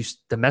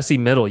the messy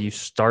middle, you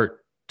start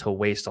to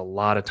waste a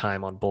lot of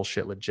time on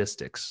bullshit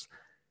logistics.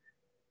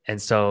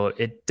 And so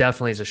it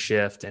definitely is a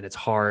shift, and it's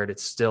hard.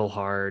 It's still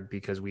hard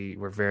because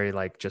we're very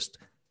like just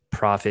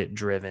profit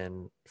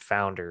driven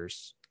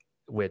founders,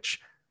 which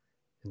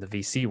in the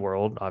VC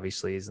world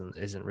obviously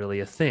isn't really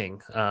a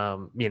thing.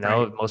 Right.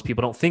 Most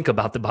people don't think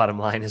about the bottom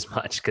line as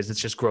much because it's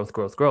just growth.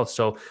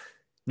 So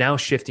now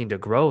shifting to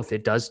growth,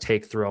 it does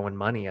take throwing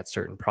money at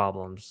certain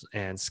problems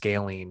and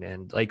scaling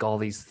and like all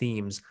these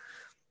themes.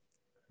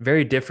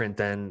 Very different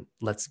than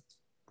let's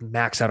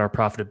max out our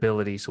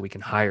profitability so we can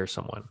hire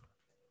someone.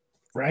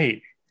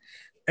 Right.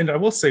 And I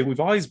will say we've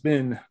always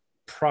been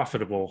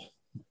profitable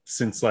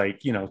since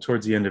like,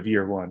 towards the end of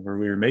year one, where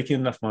we were making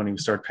enough money, we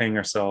started paying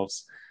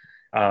ourselves.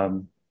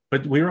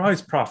 But we were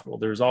always profitable.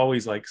 There's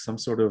always like some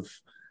sort of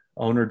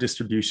owner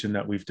distribution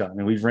that we've done.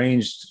 And we've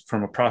ranged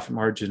from a profit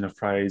margin of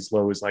probably as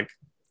low as like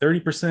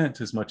 30%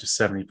 to as much as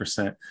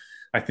 70%.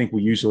 I think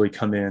we usually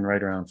come in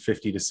right around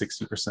 50 to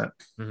 60%.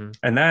 Mm-hmm.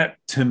 And that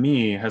to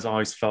me has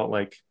always felt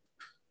like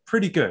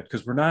pretty good,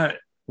 because we're not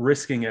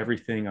risking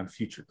everything on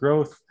future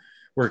growth.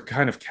 We're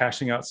kind of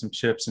cashing out some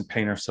chips and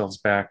paying ourselves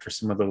back for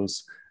some of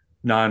those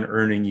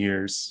non-earning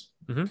years,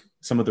 mm-hmm.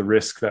 some of the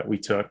risk that we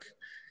took.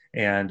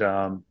 And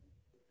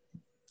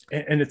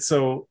it's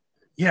so,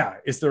 yeah,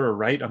 is there a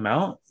right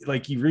amount?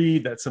 Like you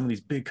read that some of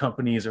these big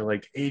companies are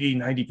like 80,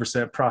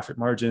 90% profit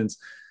margins.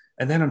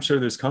 And then I'm sure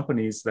there's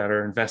companies that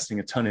are investing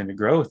a ton into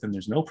growth and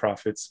there's no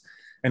profits.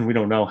 And we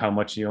don't know how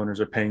much the owners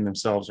are paying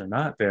themselves or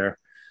not there.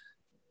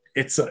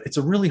 It's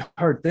a really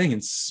hard thing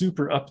and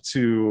super up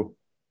to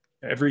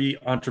every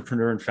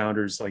entrepreneur and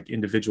founder's like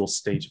individual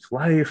stage of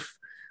life,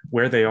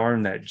 where they are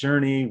in that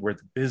journey, where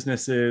the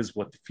business is,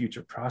 what the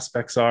future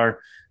prospects are.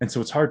 And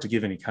so it's hard to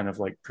give any kind of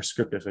like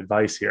prescriptive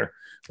advice here.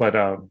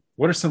 But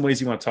what are some ways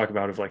you want to talk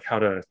about of like how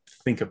to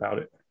think about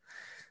it?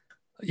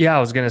 Yeah, I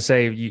was gonna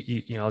say,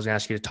 I was gonna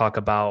ask you to talk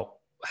about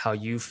how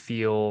you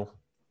feel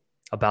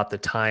about the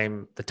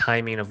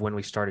timing of when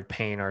we started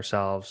paying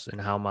ourselves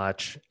and how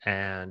much,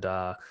 and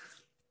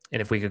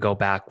if we could go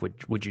back,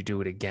 would you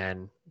do it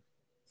again?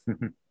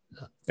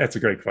 That's a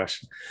great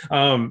question.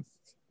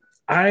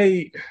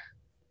 I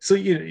so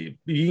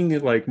being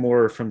like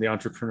more from the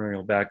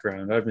entrepreneurial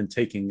background, I've been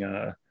taking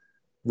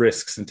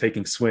risks and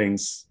taking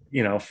swings,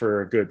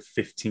 for a good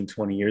 15,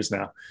 20 years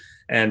now.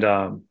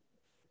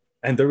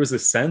 And there was a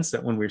sense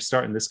that when we were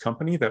starting this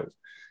company that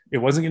it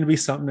wasn't going to be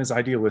something as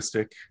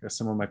idealistic as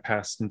some of my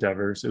past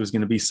endeavors. It was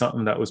going to be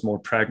something that was more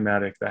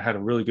pragmatic, that had a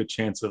really good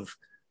chance of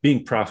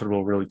being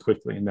profitable really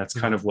quickly. And that's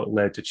kind of what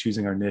led to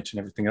choosing our niche and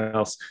everything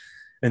else.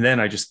 And then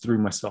I just threw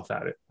myself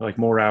at it, like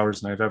more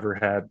hours than I've ever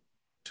had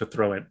to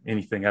throw at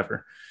anything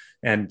ever.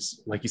 And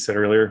like you said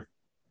earlier,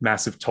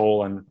 massive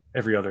toll on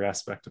every other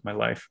aspect of my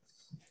life.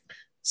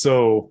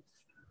 So,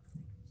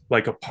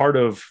 like a part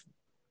of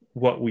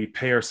what we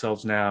pay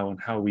ourselves now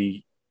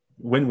and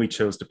when we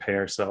chose to pay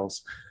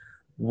ourselves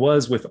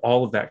was with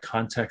all of that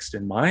context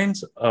in mind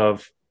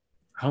of,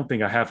 I don't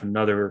think I have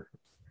another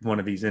one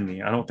of these in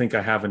me. I don't think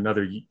I have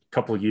another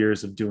couple of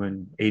years of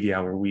doing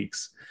 80-hour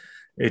weeks.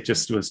 It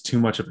just was too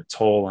much of a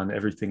toll on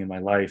everything in my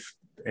life.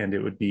 And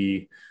it would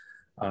be,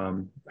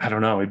 I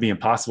don't know, it'd be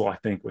impossible, I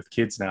think, with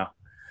kids now.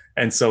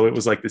 And so it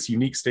was like this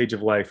unique stage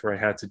of life where I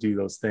had to do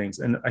those things.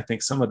 And I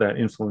think some of that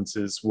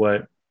influences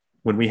when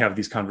we have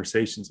these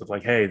conversations of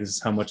like, hey, this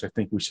is how much I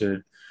think we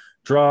should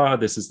draw.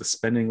 This is the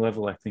spending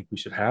level I think we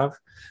should have.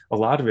 A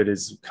lot of it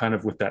is kind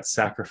of with that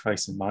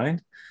sacrifice in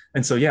mind.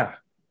 And so, yeah,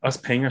 us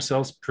paying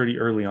ourselves pretty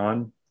early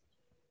on.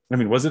 I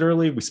mean, was it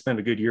early? We spent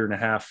a good year and a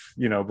half,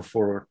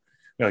 before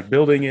like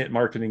building it,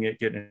 marketing it,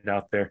 getting it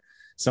out there.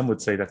 Some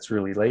would say that's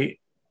really late.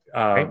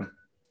 Right.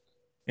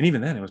 And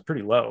even then it was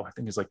pretty low. I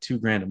think it's like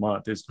 $2,000 a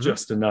month is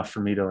just enough for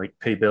me to like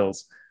pay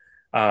bills.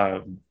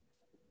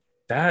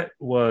 That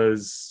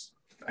was,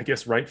 I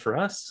guess, right for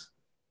us.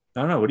 I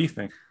don't know. What do you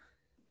think?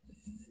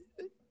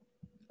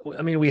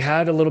 I mean, we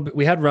had a little bit,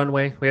 we had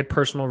runway, we had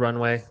personal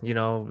runway,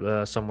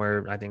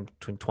 somewhere, I think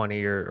between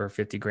 20 or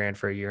 50 grand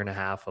for a year and a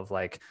half of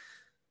like,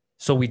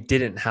 so we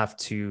didn't have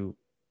to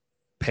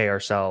pay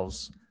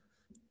ourselves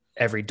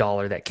every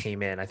dollar that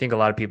came in. I think a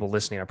lot of people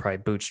listening are probably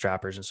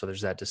bootstrappers. And so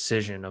there's that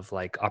decision of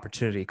like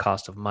opportunity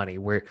cost of money,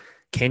 where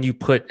can you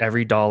put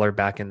every dollar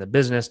back in the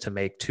business to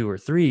make 2 or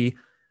 3,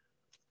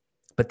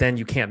 but then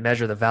you can't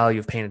measure the value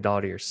of paying a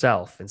dollar to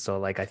yourself. And so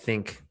like, I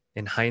think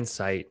in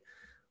hindsight,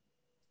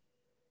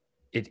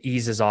 it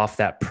eases off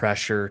that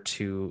pressure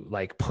to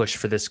like push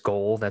for this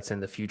goal that's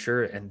in the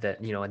future. And that,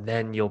 and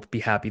then you'll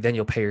be happy, then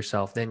you'll pay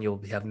yourself, then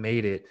you'll have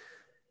made it.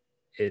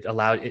 It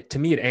allowed it to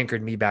me, it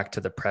anchored me back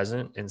to the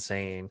present and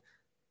saying,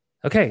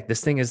 okay,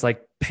 this thing is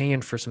like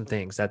paying for some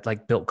things that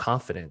like built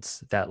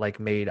confidence, that like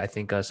made, I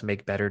think, us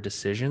make better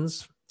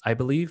decisions, I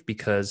believe,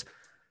 because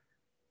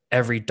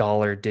every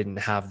dollar didn't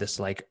have this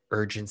like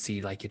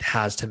urgency, like it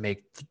has to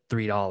make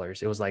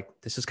 $3. It was like,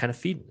 this is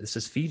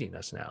feeding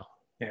us now.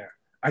 Yeah.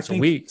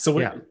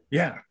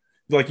 Yeah.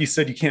 Like you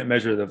said, you can't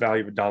measure the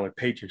value of a dollar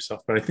paid to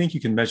yourself, but I think you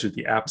can measure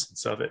the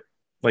absence of it.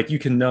 Like you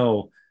can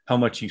know how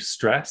much you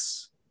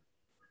stress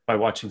by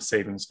watching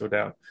savings go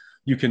down.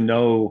 You can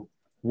know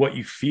what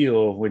you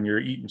feel when you're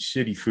eating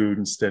shitty food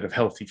instead of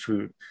healthy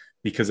food,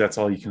 because that's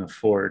all you can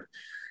afford.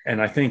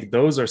 And I think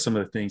those are some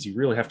of the things you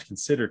really have to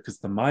consider, because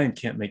the mind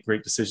can't make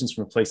great decisions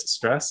from a place of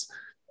stress.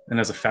 And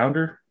as a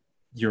founder,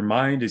 your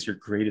mind is your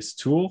greatest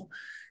tool.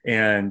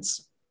 And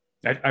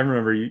I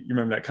remember, you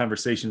remember that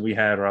conversation we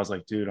had where I was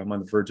like, dude, I'm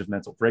on the verge of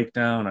mental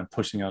breakdown. I'm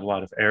pushing out a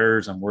lot of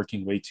errors. I'm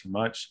working way too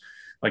much.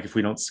 Like if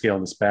we don't scale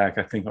this back,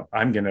 I think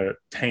I'm going to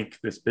tank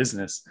this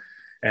business.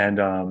 And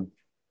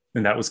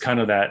that was kind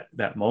of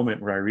that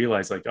moment where I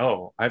realized like,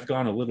 oh, I've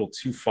gone a little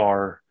too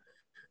far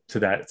to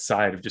that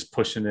side of just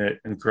pushing it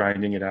and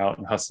grinding it out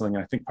and hustling.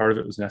 And I think part of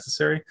it was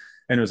necessary.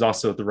 And it was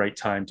also the right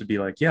time to be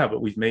like, yeah,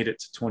 but we've made it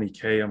to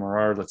 20K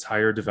MRR. Let's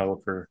hire a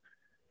developer.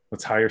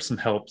 Let's hire some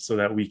help so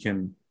that we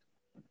can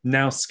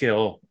now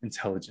scale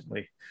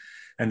intelligently.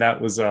 And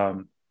that was,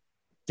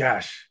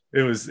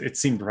 it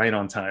seemed right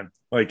on time.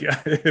 Like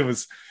it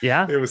was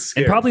scary.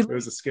 And probably it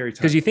was a scary time.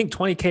 Because you think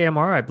 20K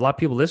MRR, a lot of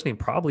people listening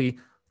probably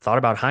thought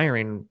about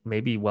hiring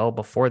maybe well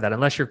before that,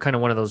 unless you're kind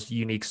of one of those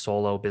unique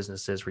solo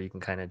businesses where you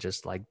can kind of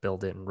just like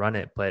build it and run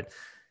it. But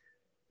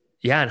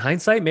yeah, in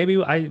hindsight,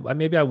 maybe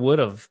I would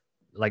have,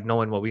 like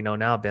knowing what we know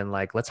now, been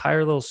like, let's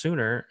hire a little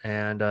sooner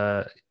and,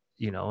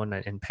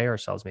 and pay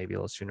ourselves maybe a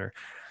little sooner.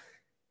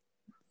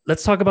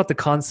 let's talk about the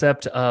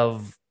concept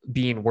of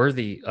being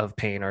worthy of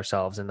paying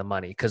ourselves in the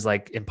money. Because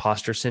like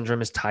imposter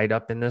syndrome is tied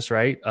up in this,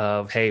 right?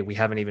 Of, hey, we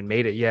haven't even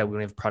made it yet. We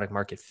don't have product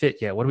market fit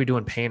yet. What are we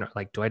doing paying?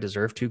 Like, do I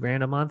deserve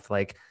 $2,000 a month?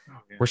 Like, Oh,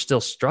 yeah. we're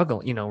still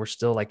struggling, we're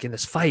still like in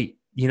this fight,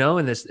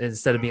 and this,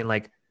 instead of being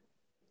like,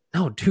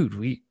 no, dude,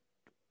 we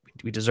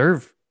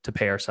deserve to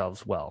pay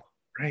ourselves well.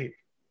 Right.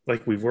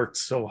 Like we've worked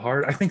so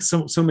hard. I think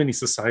so many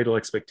societal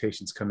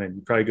expectations come in.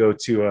 You probably go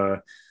to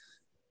a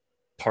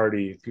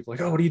party, people are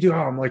like, oh, what do you do? Oh,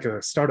 I'm like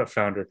a startup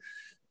founder,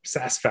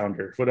 SaaS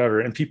founder,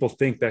 whatever. And people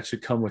think that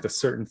should come with a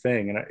certain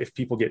thing. And if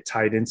people get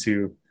tied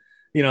into,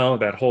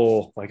 that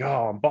whole like,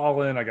 oh, I'm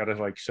balling, I gotta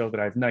like show that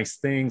I have nice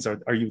things.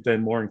 Are you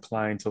then more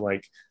inclined to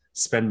like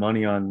spend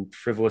money on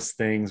frivolous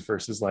things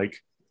versus like,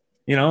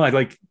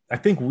 I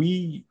think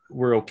we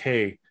were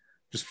okay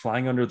just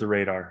flying under the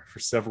radar for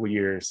several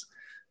years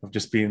of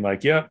just being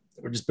like, yeah,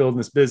 we're just building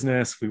this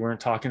business. We weren't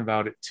talking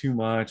about it too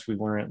much. We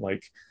weren't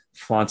like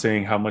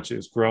flaunting how much it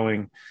was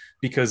growing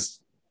because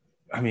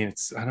I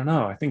don't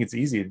know. I think it's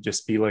easy to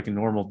just be like a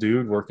normal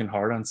dude working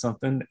hard on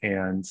something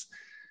and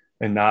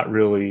not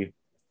really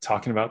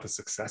talking about the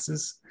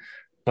successes.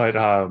 But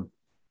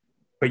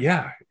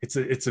yeah,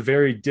 it's a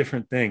very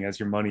different thing as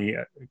your money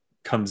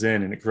comes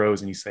in and it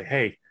grows and you say,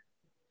 hey,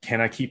 can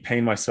I keep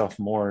paying myself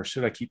more?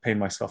 Should I keep paying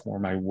myself more?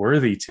 Am I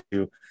worthy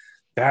to?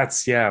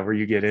 That's where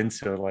you get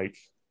into like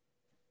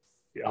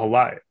a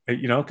lot,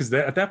 because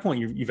at that point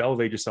you've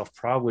elevated yourself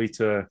probably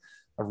to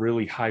a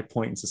really high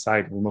point in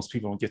society where most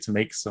people don't get to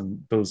make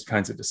those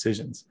kinds of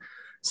decisions.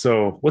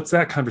 So what's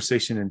that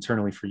conversation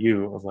internally for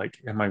you of like,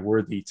 am I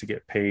worthy to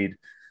get paid,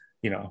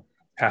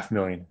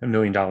 $500,000, $1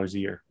 million a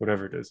year,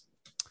 whatever it is?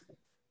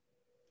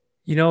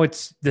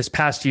 It's this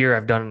past year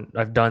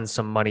I've done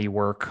some money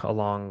work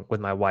along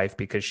with my wife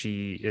because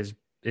she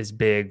is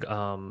big.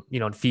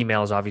 And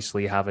females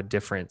obviously have a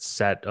different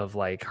set of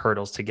like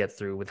hurdles to get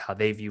through with how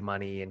they view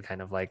money and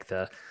kind of like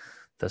the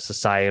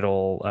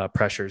societal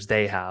pressures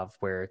they have,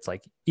 where it's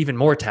like even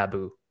more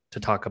taboo to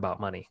talk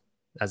about money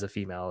as a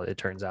female. It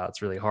turns out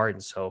it's really hard.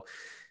 And so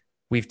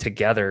we've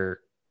together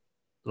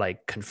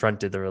like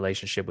confronted the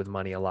relationship with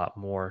money a lot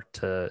more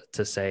to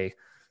say,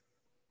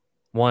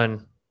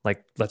 one,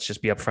 like, let's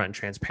just be upfront and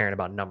transparent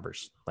about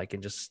numbers. Like,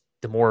 and just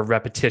the more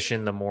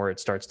repetition, the more it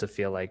starts to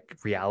feel like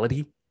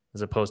reality,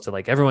 as opposed to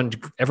like everyone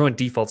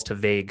defaults to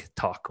vague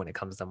talk when it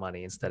comes to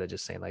money instead of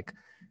just saying like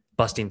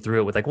busting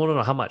through it with like, well,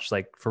 no, how much,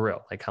 like for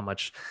real, like how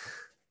much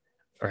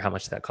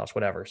that costs,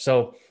 whatever.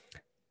 So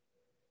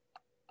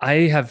I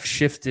have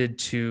shifted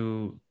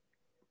to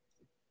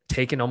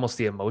taking almost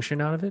the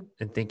emotion out of it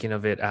and thinking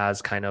of it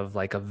as kind of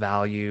like a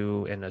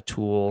value and a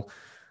tool.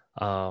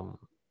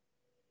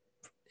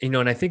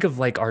 And I think of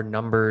like our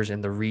numbers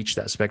and the reach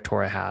that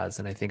Spectora has.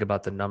 And I think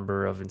about the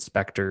number of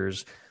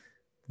inspectors,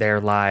 their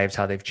lives,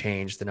 how they've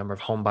changed, the number of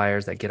home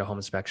buyers that get a home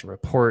inspection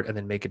report and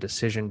then make a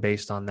decision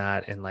based on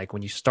that. And like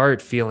when you start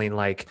feeling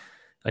like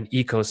an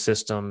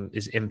ecosystem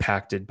is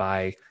impacted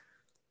by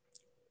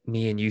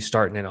me and you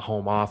starting in a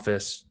home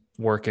office,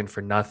 working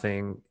for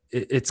nothing,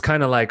 it's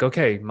kind of like,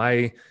 okay,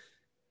 I'm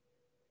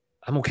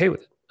okay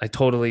with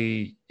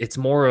it. It's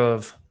more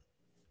of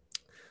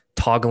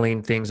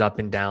toggling things up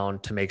and down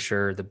to make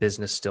sure the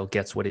business still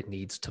gets what it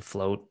needs to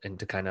float and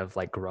to kind of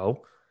like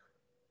grow.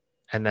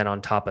 And then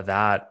on top of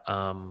that,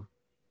 I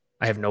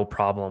have no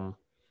problem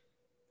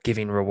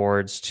giving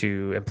rewards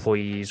to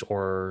employees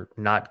or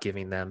not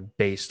giving them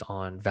based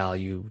on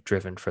value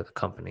driven for the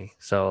company.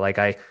 So like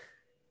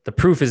the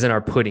proof is in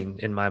our pudding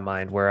in my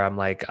mind, where I'm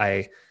like,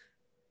 I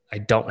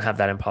don't have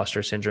that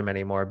imposter syndrome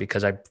anymore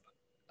because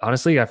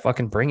honestly, I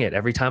fucking bring it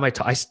every time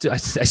I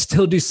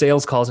still do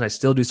sales calls and I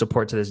still do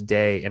support to this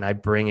day. And I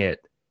bring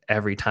it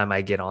every time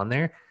I get on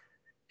there.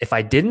 If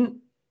I didn't,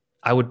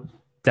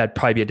 that'd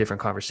probably be a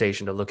different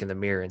conversation to look in the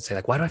mirror and say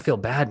like, why do I feel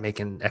bad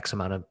making X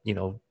amount of,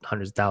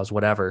 hundreds of thousands,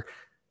 whatever.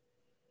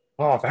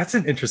 Oh, that's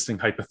an interesting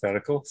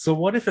hypothetical. So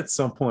what if at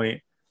some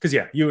point, because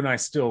you and I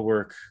still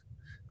work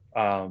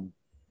and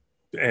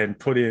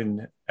put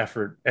in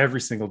effort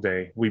every single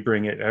day. We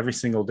bring it every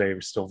single day.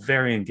 We're still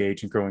very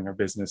engaged in growing our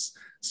business,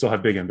 still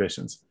have big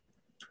ambitions.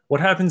 What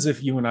happens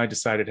if you and I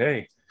decided,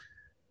 hey,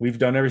 we've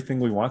done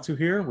everything we want to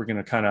here. We're going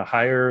to kind of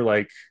hire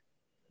like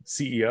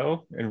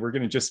CEO and we're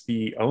going to just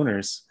be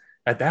owners.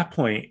 At that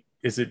point,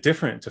 is it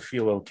different to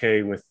feel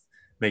okay with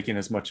making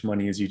as much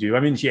money as you do? I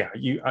mean, kind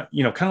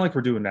of like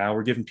we're doing now,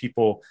 we're giving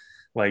people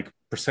like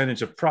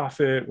percentage of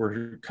profit.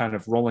 We're kind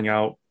of rolling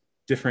out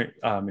different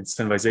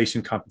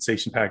incentivization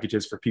compensation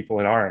packages for people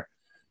that are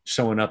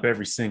showing up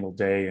every single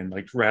day and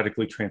like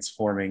radically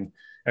transforming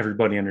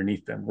everybody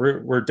underneath them.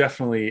 We're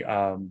definitely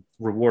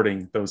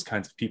rewarding those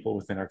kinds of people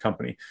within our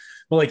company.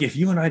 But like if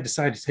you and I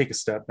decide to take a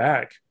step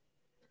back,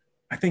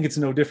 I think it's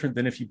no different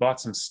than if you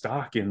bought some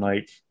stock in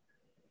like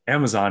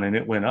Amazon and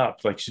it went up.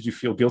 Like, should you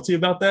feel guilty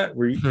about that?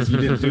 Because you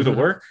didn't do the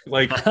work?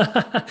 Like,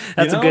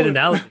 that's a good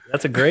analogy.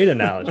 That's a great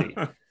analogy.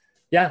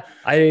 Yeah.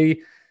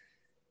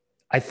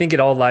 I think it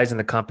all lies in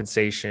the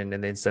compensation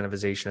and the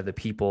incentivization of the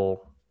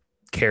people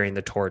carrying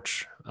the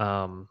torch.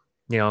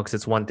 Because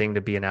it's one thing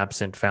to be an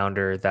absent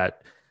founder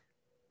that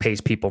pays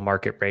people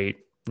market rate,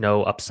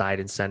 no upside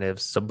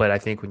incentives. So, but I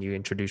think when you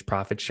introduce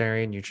profit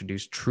sharing, you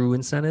introduce true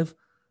incentive,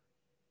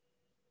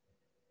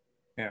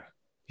 Yeah.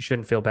 you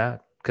shouldn't feel bad.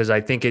 Because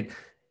I think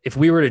if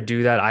we were to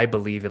do that, I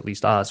believe at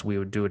least us, we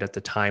would do it at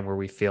the time where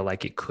we feel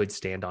like it could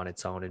stand on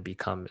its own and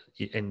become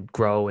and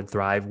grow and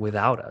thrive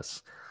without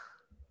us.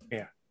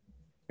 Yeah,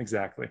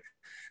 exactly.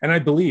 And I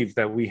believe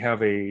that we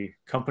have a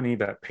company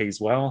that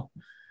pays well.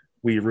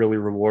 We really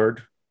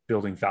reward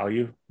building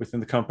value within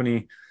the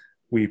company.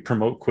 We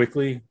promote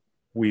quickly.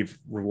 We've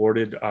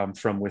rewarded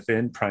from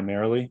within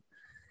primarily.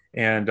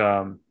 And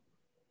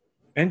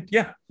and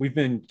yeah, we've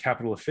been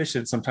capital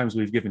efficient. Sometimes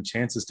we've given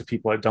chances to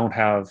people that don't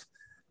have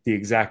the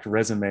exact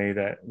resume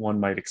that one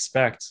might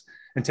expect,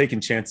 and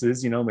taken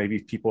chances. Maybe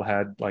people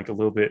had like a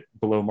little bit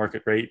below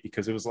market rate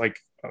because it was like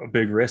a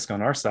big risk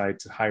on our side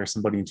to hire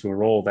somebody into a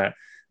role that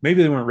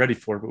maybe they weren't ready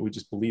for, but we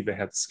just believe they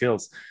had the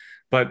skills.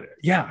 But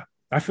yeah,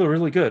 I feel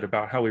really good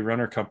about how we run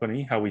our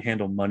company, how we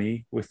handle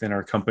money within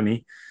our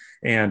company.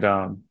 And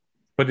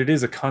but it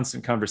is a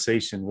constant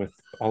conversation with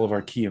all of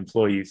our key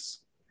employees,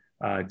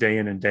 day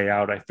in and day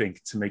out, I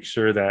think, to make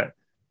sure that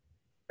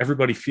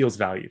everybody feels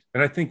valued.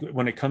 And I think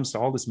when it comes to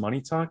all this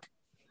money talk,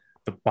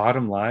 the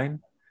bottom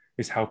line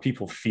is how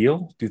people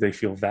feel. Do they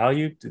feel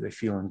valued? Do they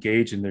feel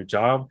engaged in their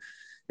job?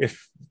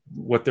 If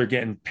what they're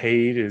getting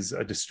paid is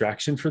a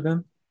distraction for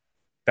them,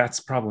 that's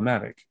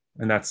problematic.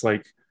 And that's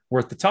like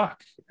worth the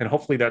talk. And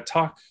hopefully that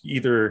talk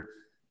either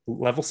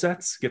level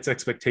sets, gets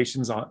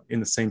expectations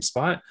in the same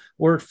spot,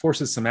 or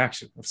forces some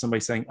action of somebody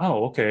saying,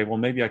 oh, okay, well,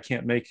 maybe I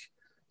can't make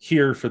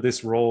here for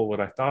this role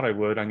what I thought I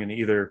would. I'm going to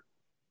either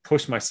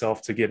push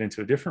myself to get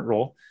into a different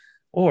role,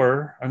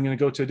 or I'm going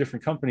to go to a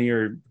different company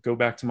or go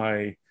back to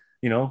my,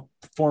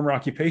 former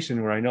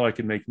occupation where I know I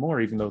can make more,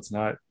 even though it's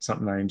not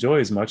something I enjoy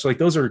as much. Like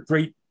those are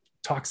great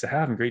talks to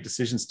have and great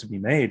decisions to be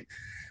made.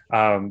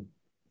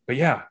 But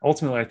yeah,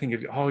 ultimately, I think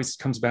it always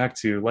comes back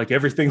to, like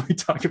everything we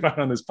talk about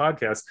on this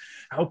podcast,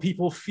 how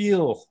people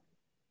feel.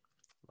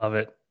 Love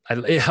it.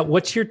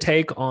 What's your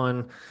take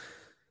on,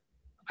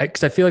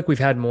 because I feel like we've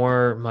had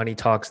more money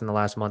talks in the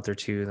last month or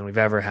two than we've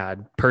ever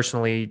had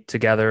personally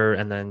together,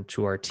 and then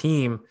to our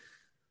team.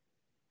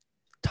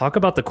 Talk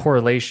about the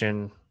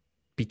correlation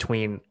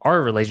between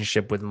our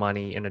relationship with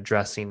money and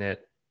addressing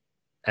it,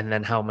 and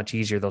then how much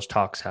easier those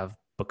talks have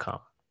become.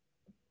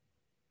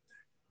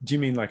 Do you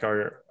mean like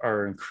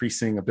our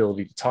increasing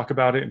ability to talk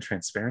about it and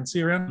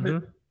transparency around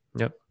it?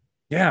 Yep.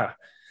 Yeah.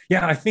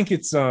 Yeah. I think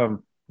it's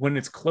when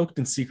it's cloaked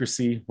in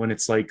secrecy, when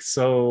it's like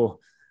so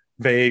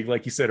vague,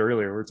 like you said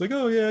earlier, where it's like,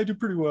 oh yeah, I do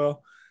pretty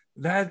well.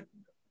 That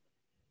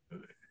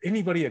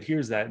anybody that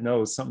hears that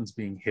knows something's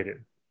being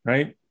hidden,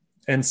 right?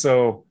 And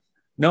so,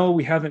 no,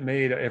 we haven't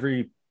made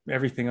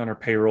everything on our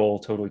payroll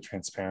totally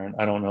transparent.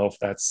 I don't know if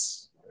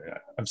that's.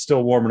 I'm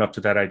still warming up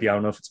to that idea. I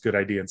don't know if it's a good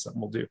idea and something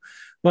we'll do.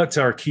 But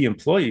to our key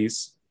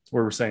employees,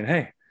 where we're saying,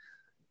 hey,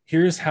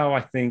 here's how I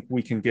think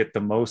we can get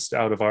the most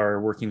out of our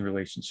working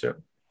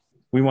relationship.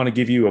 We want to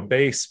give you a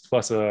base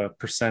plus a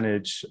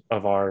percentage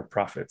of our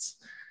profits.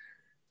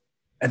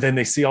 And then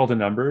they see all the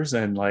numbers,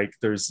 and like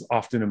there's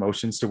often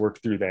emotions to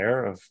work through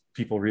there of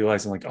people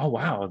realizing like, oh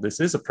wow, this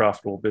is a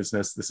profitable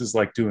business, this is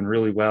like doing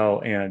really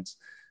well, and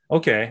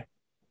okay,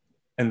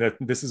 and that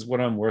this is what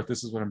I'm worth,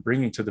 this is what I'm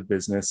bringing to the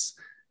business,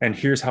 and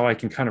here's how I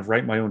can kind of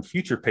write my own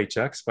future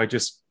paychecks by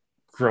just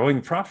growing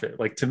profit.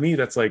 Like to me,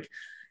 that's like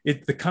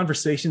the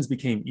conversations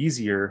became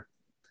easier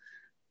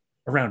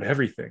around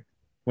everything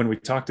when we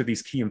talk to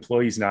these key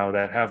employees now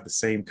that have the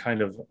same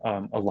kind of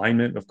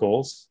alignment of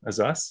goals as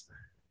us.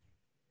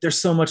 There's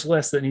so much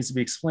less that needs to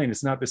be explained.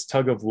 It's not this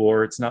tug of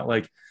war. It's not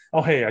like,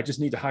 oh, hey, I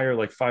just need to hire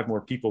like 5 more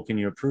people. Can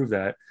you approve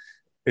that?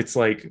 It's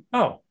like,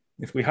 oh,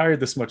 if we hire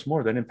this much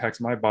more, that impacts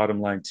my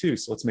bottom line too.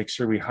 So let's make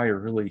sure we hire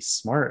really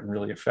smart and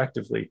really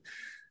effectively.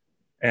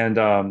 And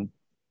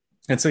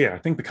so, yeah, I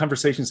think the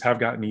conversations have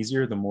gotten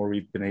easier the more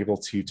we've been able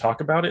to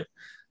talk about it.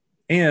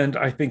 And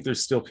I think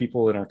there's still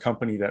people in our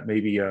company that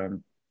maybe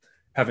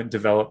haven't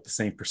developed the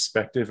same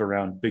perspective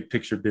around big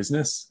picture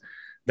business,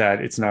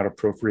 that it's not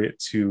appropriate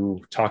to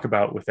talk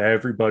about with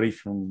everybody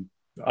from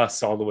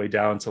us all the way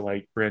down to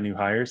like brand new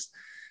hires,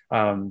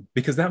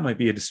 because that might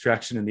be a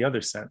distraction in the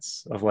other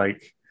sense of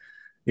like,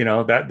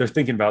 that they're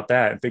thinking about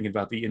that and thinking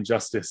about the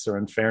injustice or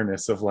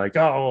unfairness of like,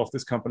 oh, if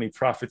this company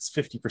profits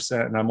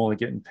 50% and I'm only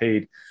getting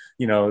paid,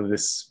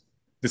 this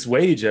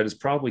wage that is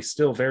probably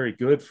still very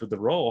good for the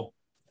role.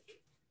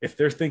 If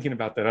they're thinking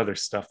about that other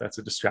stuff, that's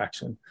a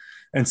distraction.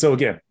 And so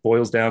again,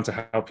 boils down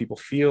to how people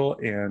feel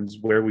and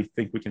where we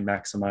think we can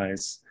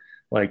maximize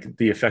like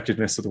the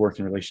effectiveness of the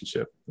working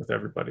relationship with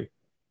everybody.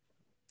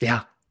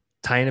 Yeah.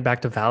 Tying it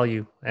back to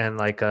value, and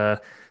like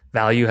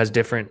value has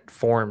different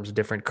forms,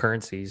 different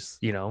currencies,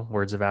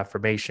 words of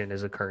affirmation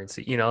is a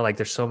currency, like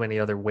there's so many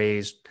other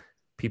ways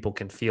people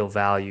can feel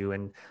value.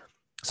 And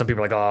some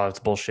people are like, oh, it's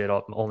bullshit.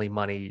 Only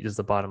money is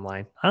the bottom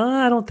line.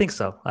 I don't think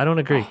so. I don't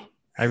agree.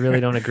 I really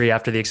don't agree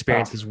after the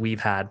experiences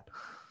we've had.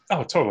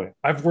 Oh, totally.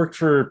 I've worked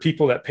for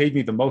people that paid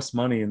me the most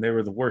money and they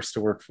were the worst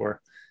to work for.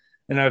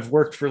 And I've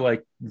worked for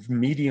like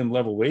medium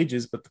level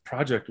wages, but the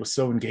project was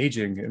so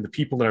engaging and the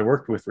people that I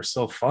worked with were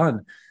so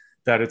fun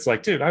that it's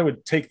like, dude, I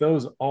would take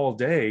those all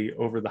day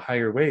over the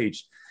higher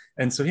wage.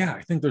 And so, yeah,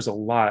 I think there's a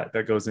lot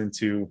that goes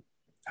into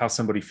how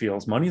somebody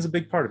feels. Money is a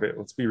big part of it.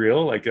 Let's be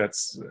real. Like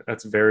that's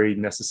a very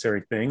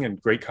necessary thing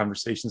and great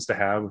conversations to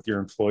have with your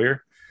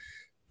employer.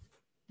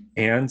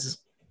 And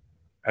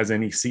as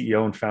any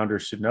CEO and founder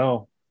should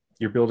know,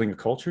 you're building a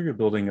culture, you're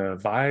building a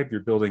vibe, you're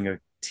building a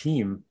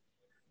team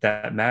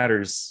that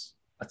matters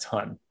a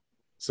ton.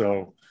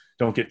 So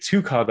don't get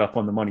too caught up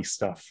on the money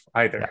stuff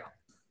either. Yeah.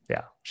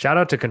 Yeah. Shout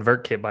out to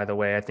ConvertKit, by the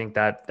way. I think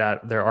that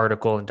their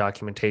article and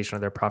documentation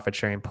of their profit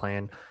sharing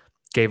plan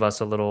gave us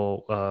a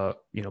little,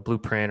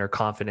 blueprint or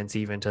confidence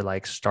even to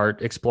like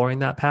start exploring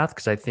that path.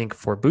 Cause I think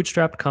for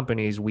bootstrapped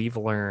companies, we've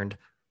learned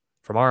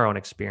from our own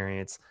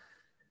experience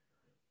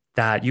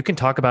that you can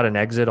talk about an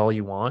exit all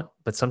you want,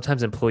 but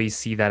sometimes employees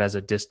see that as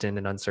a distant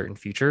and uncertain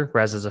future.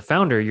 Whereas as a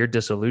founder, you're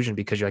disillusioned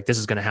because you're like, this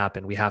is going to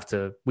happen.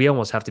 We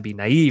almost have to be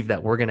naive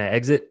that we're going to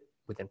exit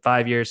within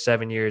 5 years,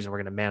 7 years, and we're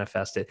going to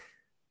manifest it.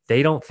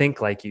 They don't think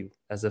like you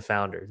as a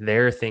founder.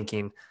 They're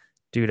thinking,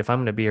 dude, if I'm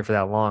going to be here for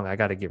that long, I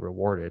got to get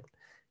rewarded.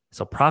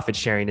 So profit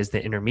sharing is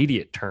the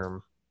intermediate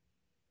term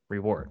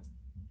reward.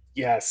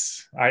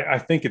 Yes. I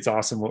think it's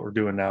awesome what we're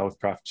doing now with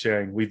profit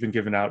sharing. We've been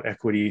giving out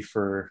equity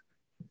for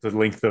the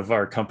length of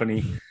our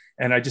company.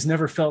 And I just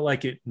never felt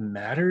like it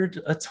mattered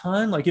a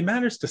ton. Like it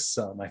matters to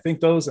some. I think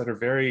those that are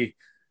very,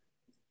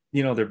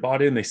 they're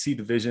bought in, they see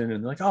the vision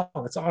and like, oh,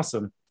 that's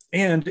awesome.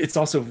 And it's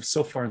also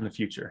so far in the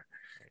future.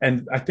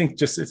 And I think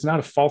just it's not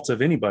a fault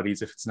of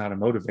anybody's if it's not a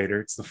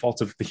motivator. It's the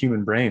fault of the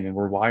human brain, and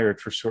we're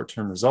wired for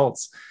short-term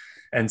results.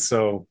 And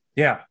so,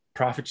 yeah,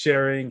 profit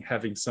sharing,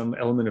 having some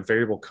element of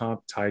variable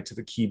comp tied to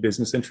the key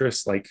business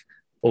interests, like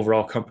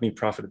overall company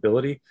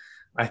profitability,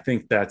 I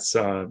think that's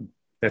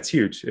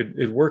huge.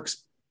 It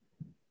works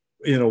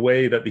in a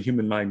way that the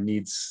human mind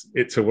needs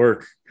it to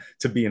work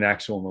to be an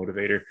actual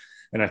motivator.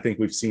 And I think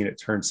we've seen it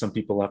turn some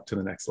people up to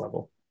the next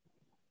level.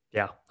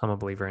 Yeah, I'm a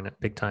believer in it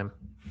big time.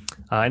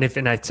 And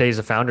I'd say as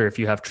a founder, if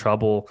you have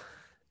trouble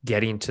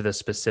getting to the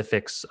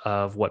specifics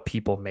of what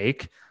people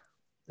make,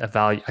 a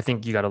value, I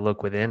think you got to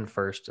look within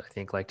first. I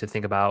think like to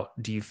think about,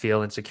 do you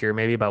feel insecure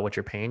maybe about what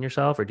you're paying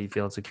yourself, or do you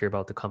feel insecure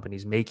about the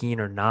company's making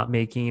or not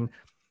making,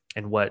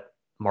 and what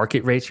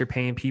market rates you're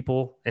paying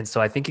people? And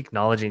so I think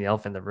acknowledging the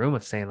elephant in the room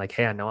of saying like,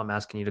 hey, I know I'm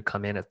asking you to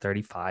come in at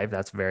 35.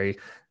 That's barely,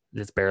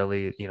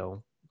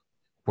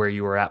 where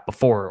you were at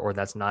before, or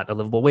that's not a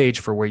livable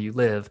wage for where you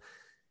live.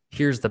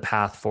 Here's the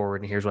path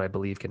forward, and here's what I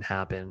believe can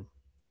happen.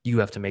 You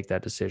have to make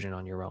that decision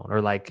on your own. Or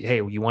like,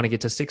 hey, you want to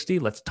get to 60?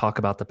 Let's talk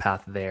about the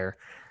path there.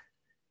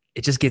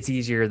 It just gets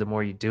easier the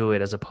more you do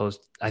it, as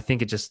opposed, I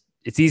think it's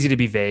easy to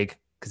be vague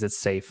because it's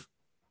safe.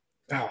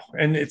 Oh,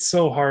 and it's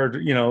so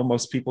hard.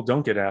 Most people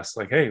don't get asked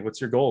like, hey,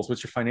 what's your goals?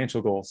 What's your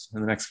financial goals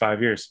in the next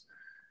 5 years?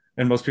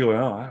 And most people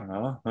are, oh, I don't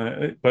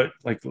know. But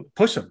like,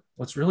 push them.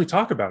 Let's really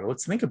talk about it.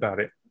 Let's think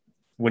about it.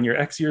 When you're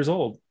X years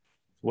old,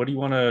 what do you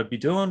want to be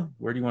doing?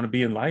 Where do you want to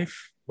be in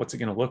life? What's it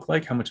going to look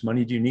like? How much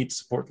money do you need to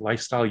support the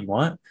lifestyle you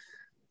want?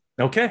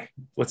 Okay,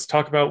 let's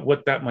talk about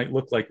what that might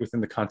look like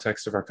within the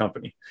context of our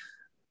company.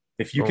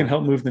 If you can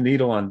help move the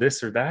needle on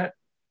this or that,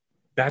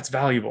 that's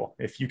valuable.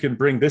 If you can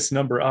bring this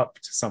number up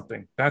to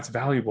something, that's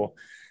valuable.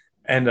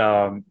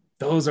 And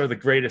those are the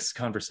greatest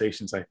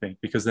conversations, I think,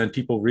 because then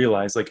people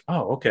realize like,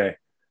 oh, okay,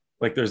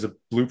 like there's a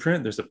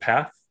blueprint, there's a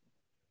path.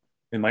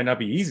 It might not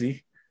be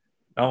easy.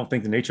 I don't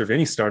think the nature of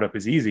any startup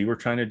is easy. We're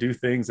trying to do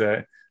things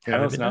that,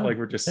 it's not like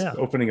we're just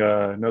opening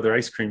another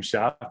ice cream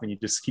shop and you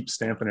just keep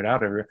stamping it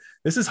out everywhere.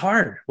 This is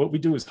hard. What we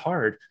do is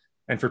hard.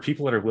 And for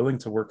people that are willing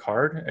to work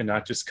hard and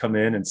not just come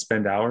in and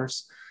spend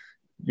hours,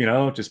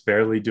 just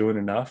barely doing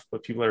enough,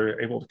 but people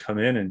are able to come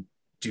in and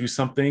do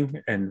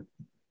something and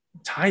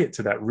tie it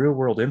to that real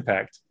world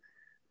impact.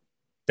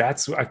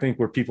 That's, I think,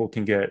 where people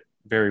can get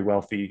very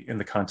wealthy in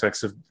the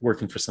context of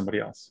working for somebody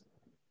else.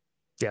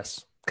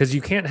 Yes. Because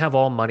you can't have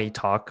all money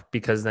talk,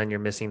 because then you're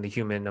missing the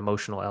human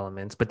emotional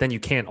elements, but then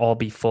you can't all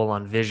be full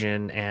on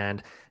vision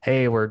and,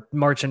 hey, we're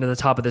marching to the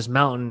top of this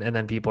mountain. And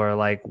then people are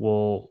like,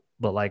 well,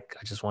 but like,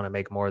 I just want to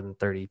make more than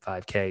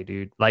 35K,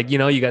 dude. Like, you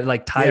got to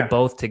like tie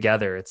both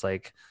together. It's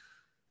like,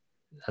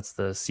 that's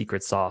the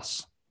secret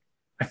sauce.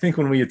 I think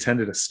when we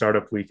attended a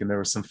startup week and there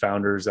were some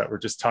founders that were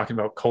just talking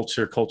about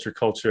culture.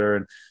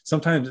 And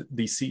sometimes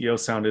the CEO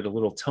sounded a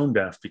little tone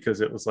deaf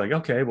because it was like,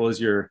 okay, well, is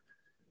your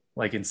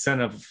like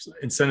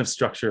incentive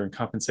structure and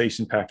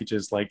compensation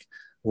packages like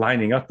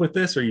lining up with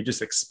this, or are you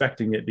just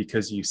expecting it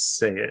because you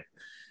say it?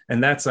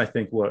 And that's, I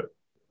think, what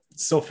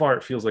so far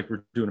it feels like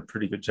we're doing a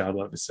pretty good job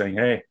of, is saying,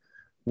 hey,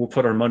 we'll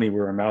put our money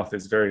where our mouth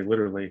is, very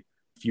literally.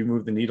 If you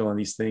move the needle on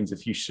these things,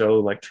 if you show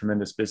like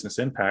tremendous business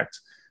impact,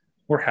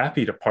 we're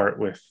happy to part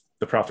with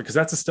the profit, because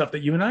that's the stuff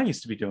that you and I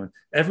used to be doing.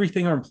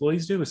 Everything our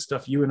employees do is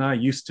stuff you and I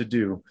used to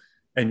do.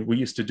 And we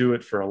used to do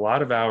it for a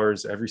lot of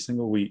hours every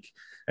single week.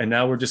 And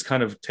now we're just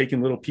kind of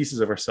taking little pieces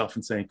of ourselves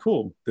and saying,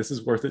 cool, this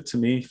is worth it to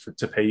me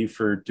to pay you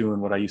for doing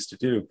what I used to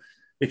do.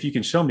 If you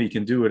can show me you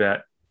can do it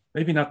at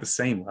maybe not the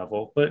same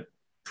level, but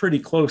pretty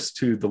close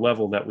to the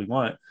level that we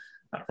want,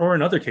 or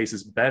in other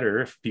cases better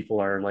if people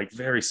are like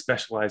very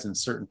specialized in a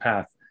certain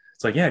path.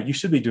 It's like, yeah, you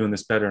should be doing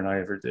this better than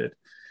I ever did.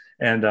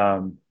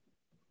 And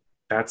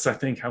that's, I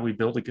think, how we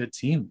build a good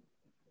team.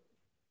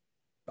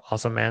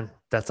 Awesome, man.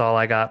 That's all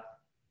I got.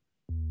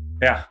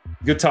 Yeah,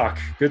 good talk.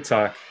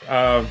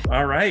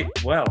 All right,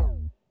 well,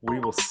 we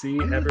will see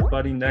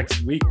everybody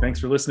next week. Thanks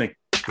for listening.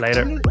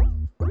 Later.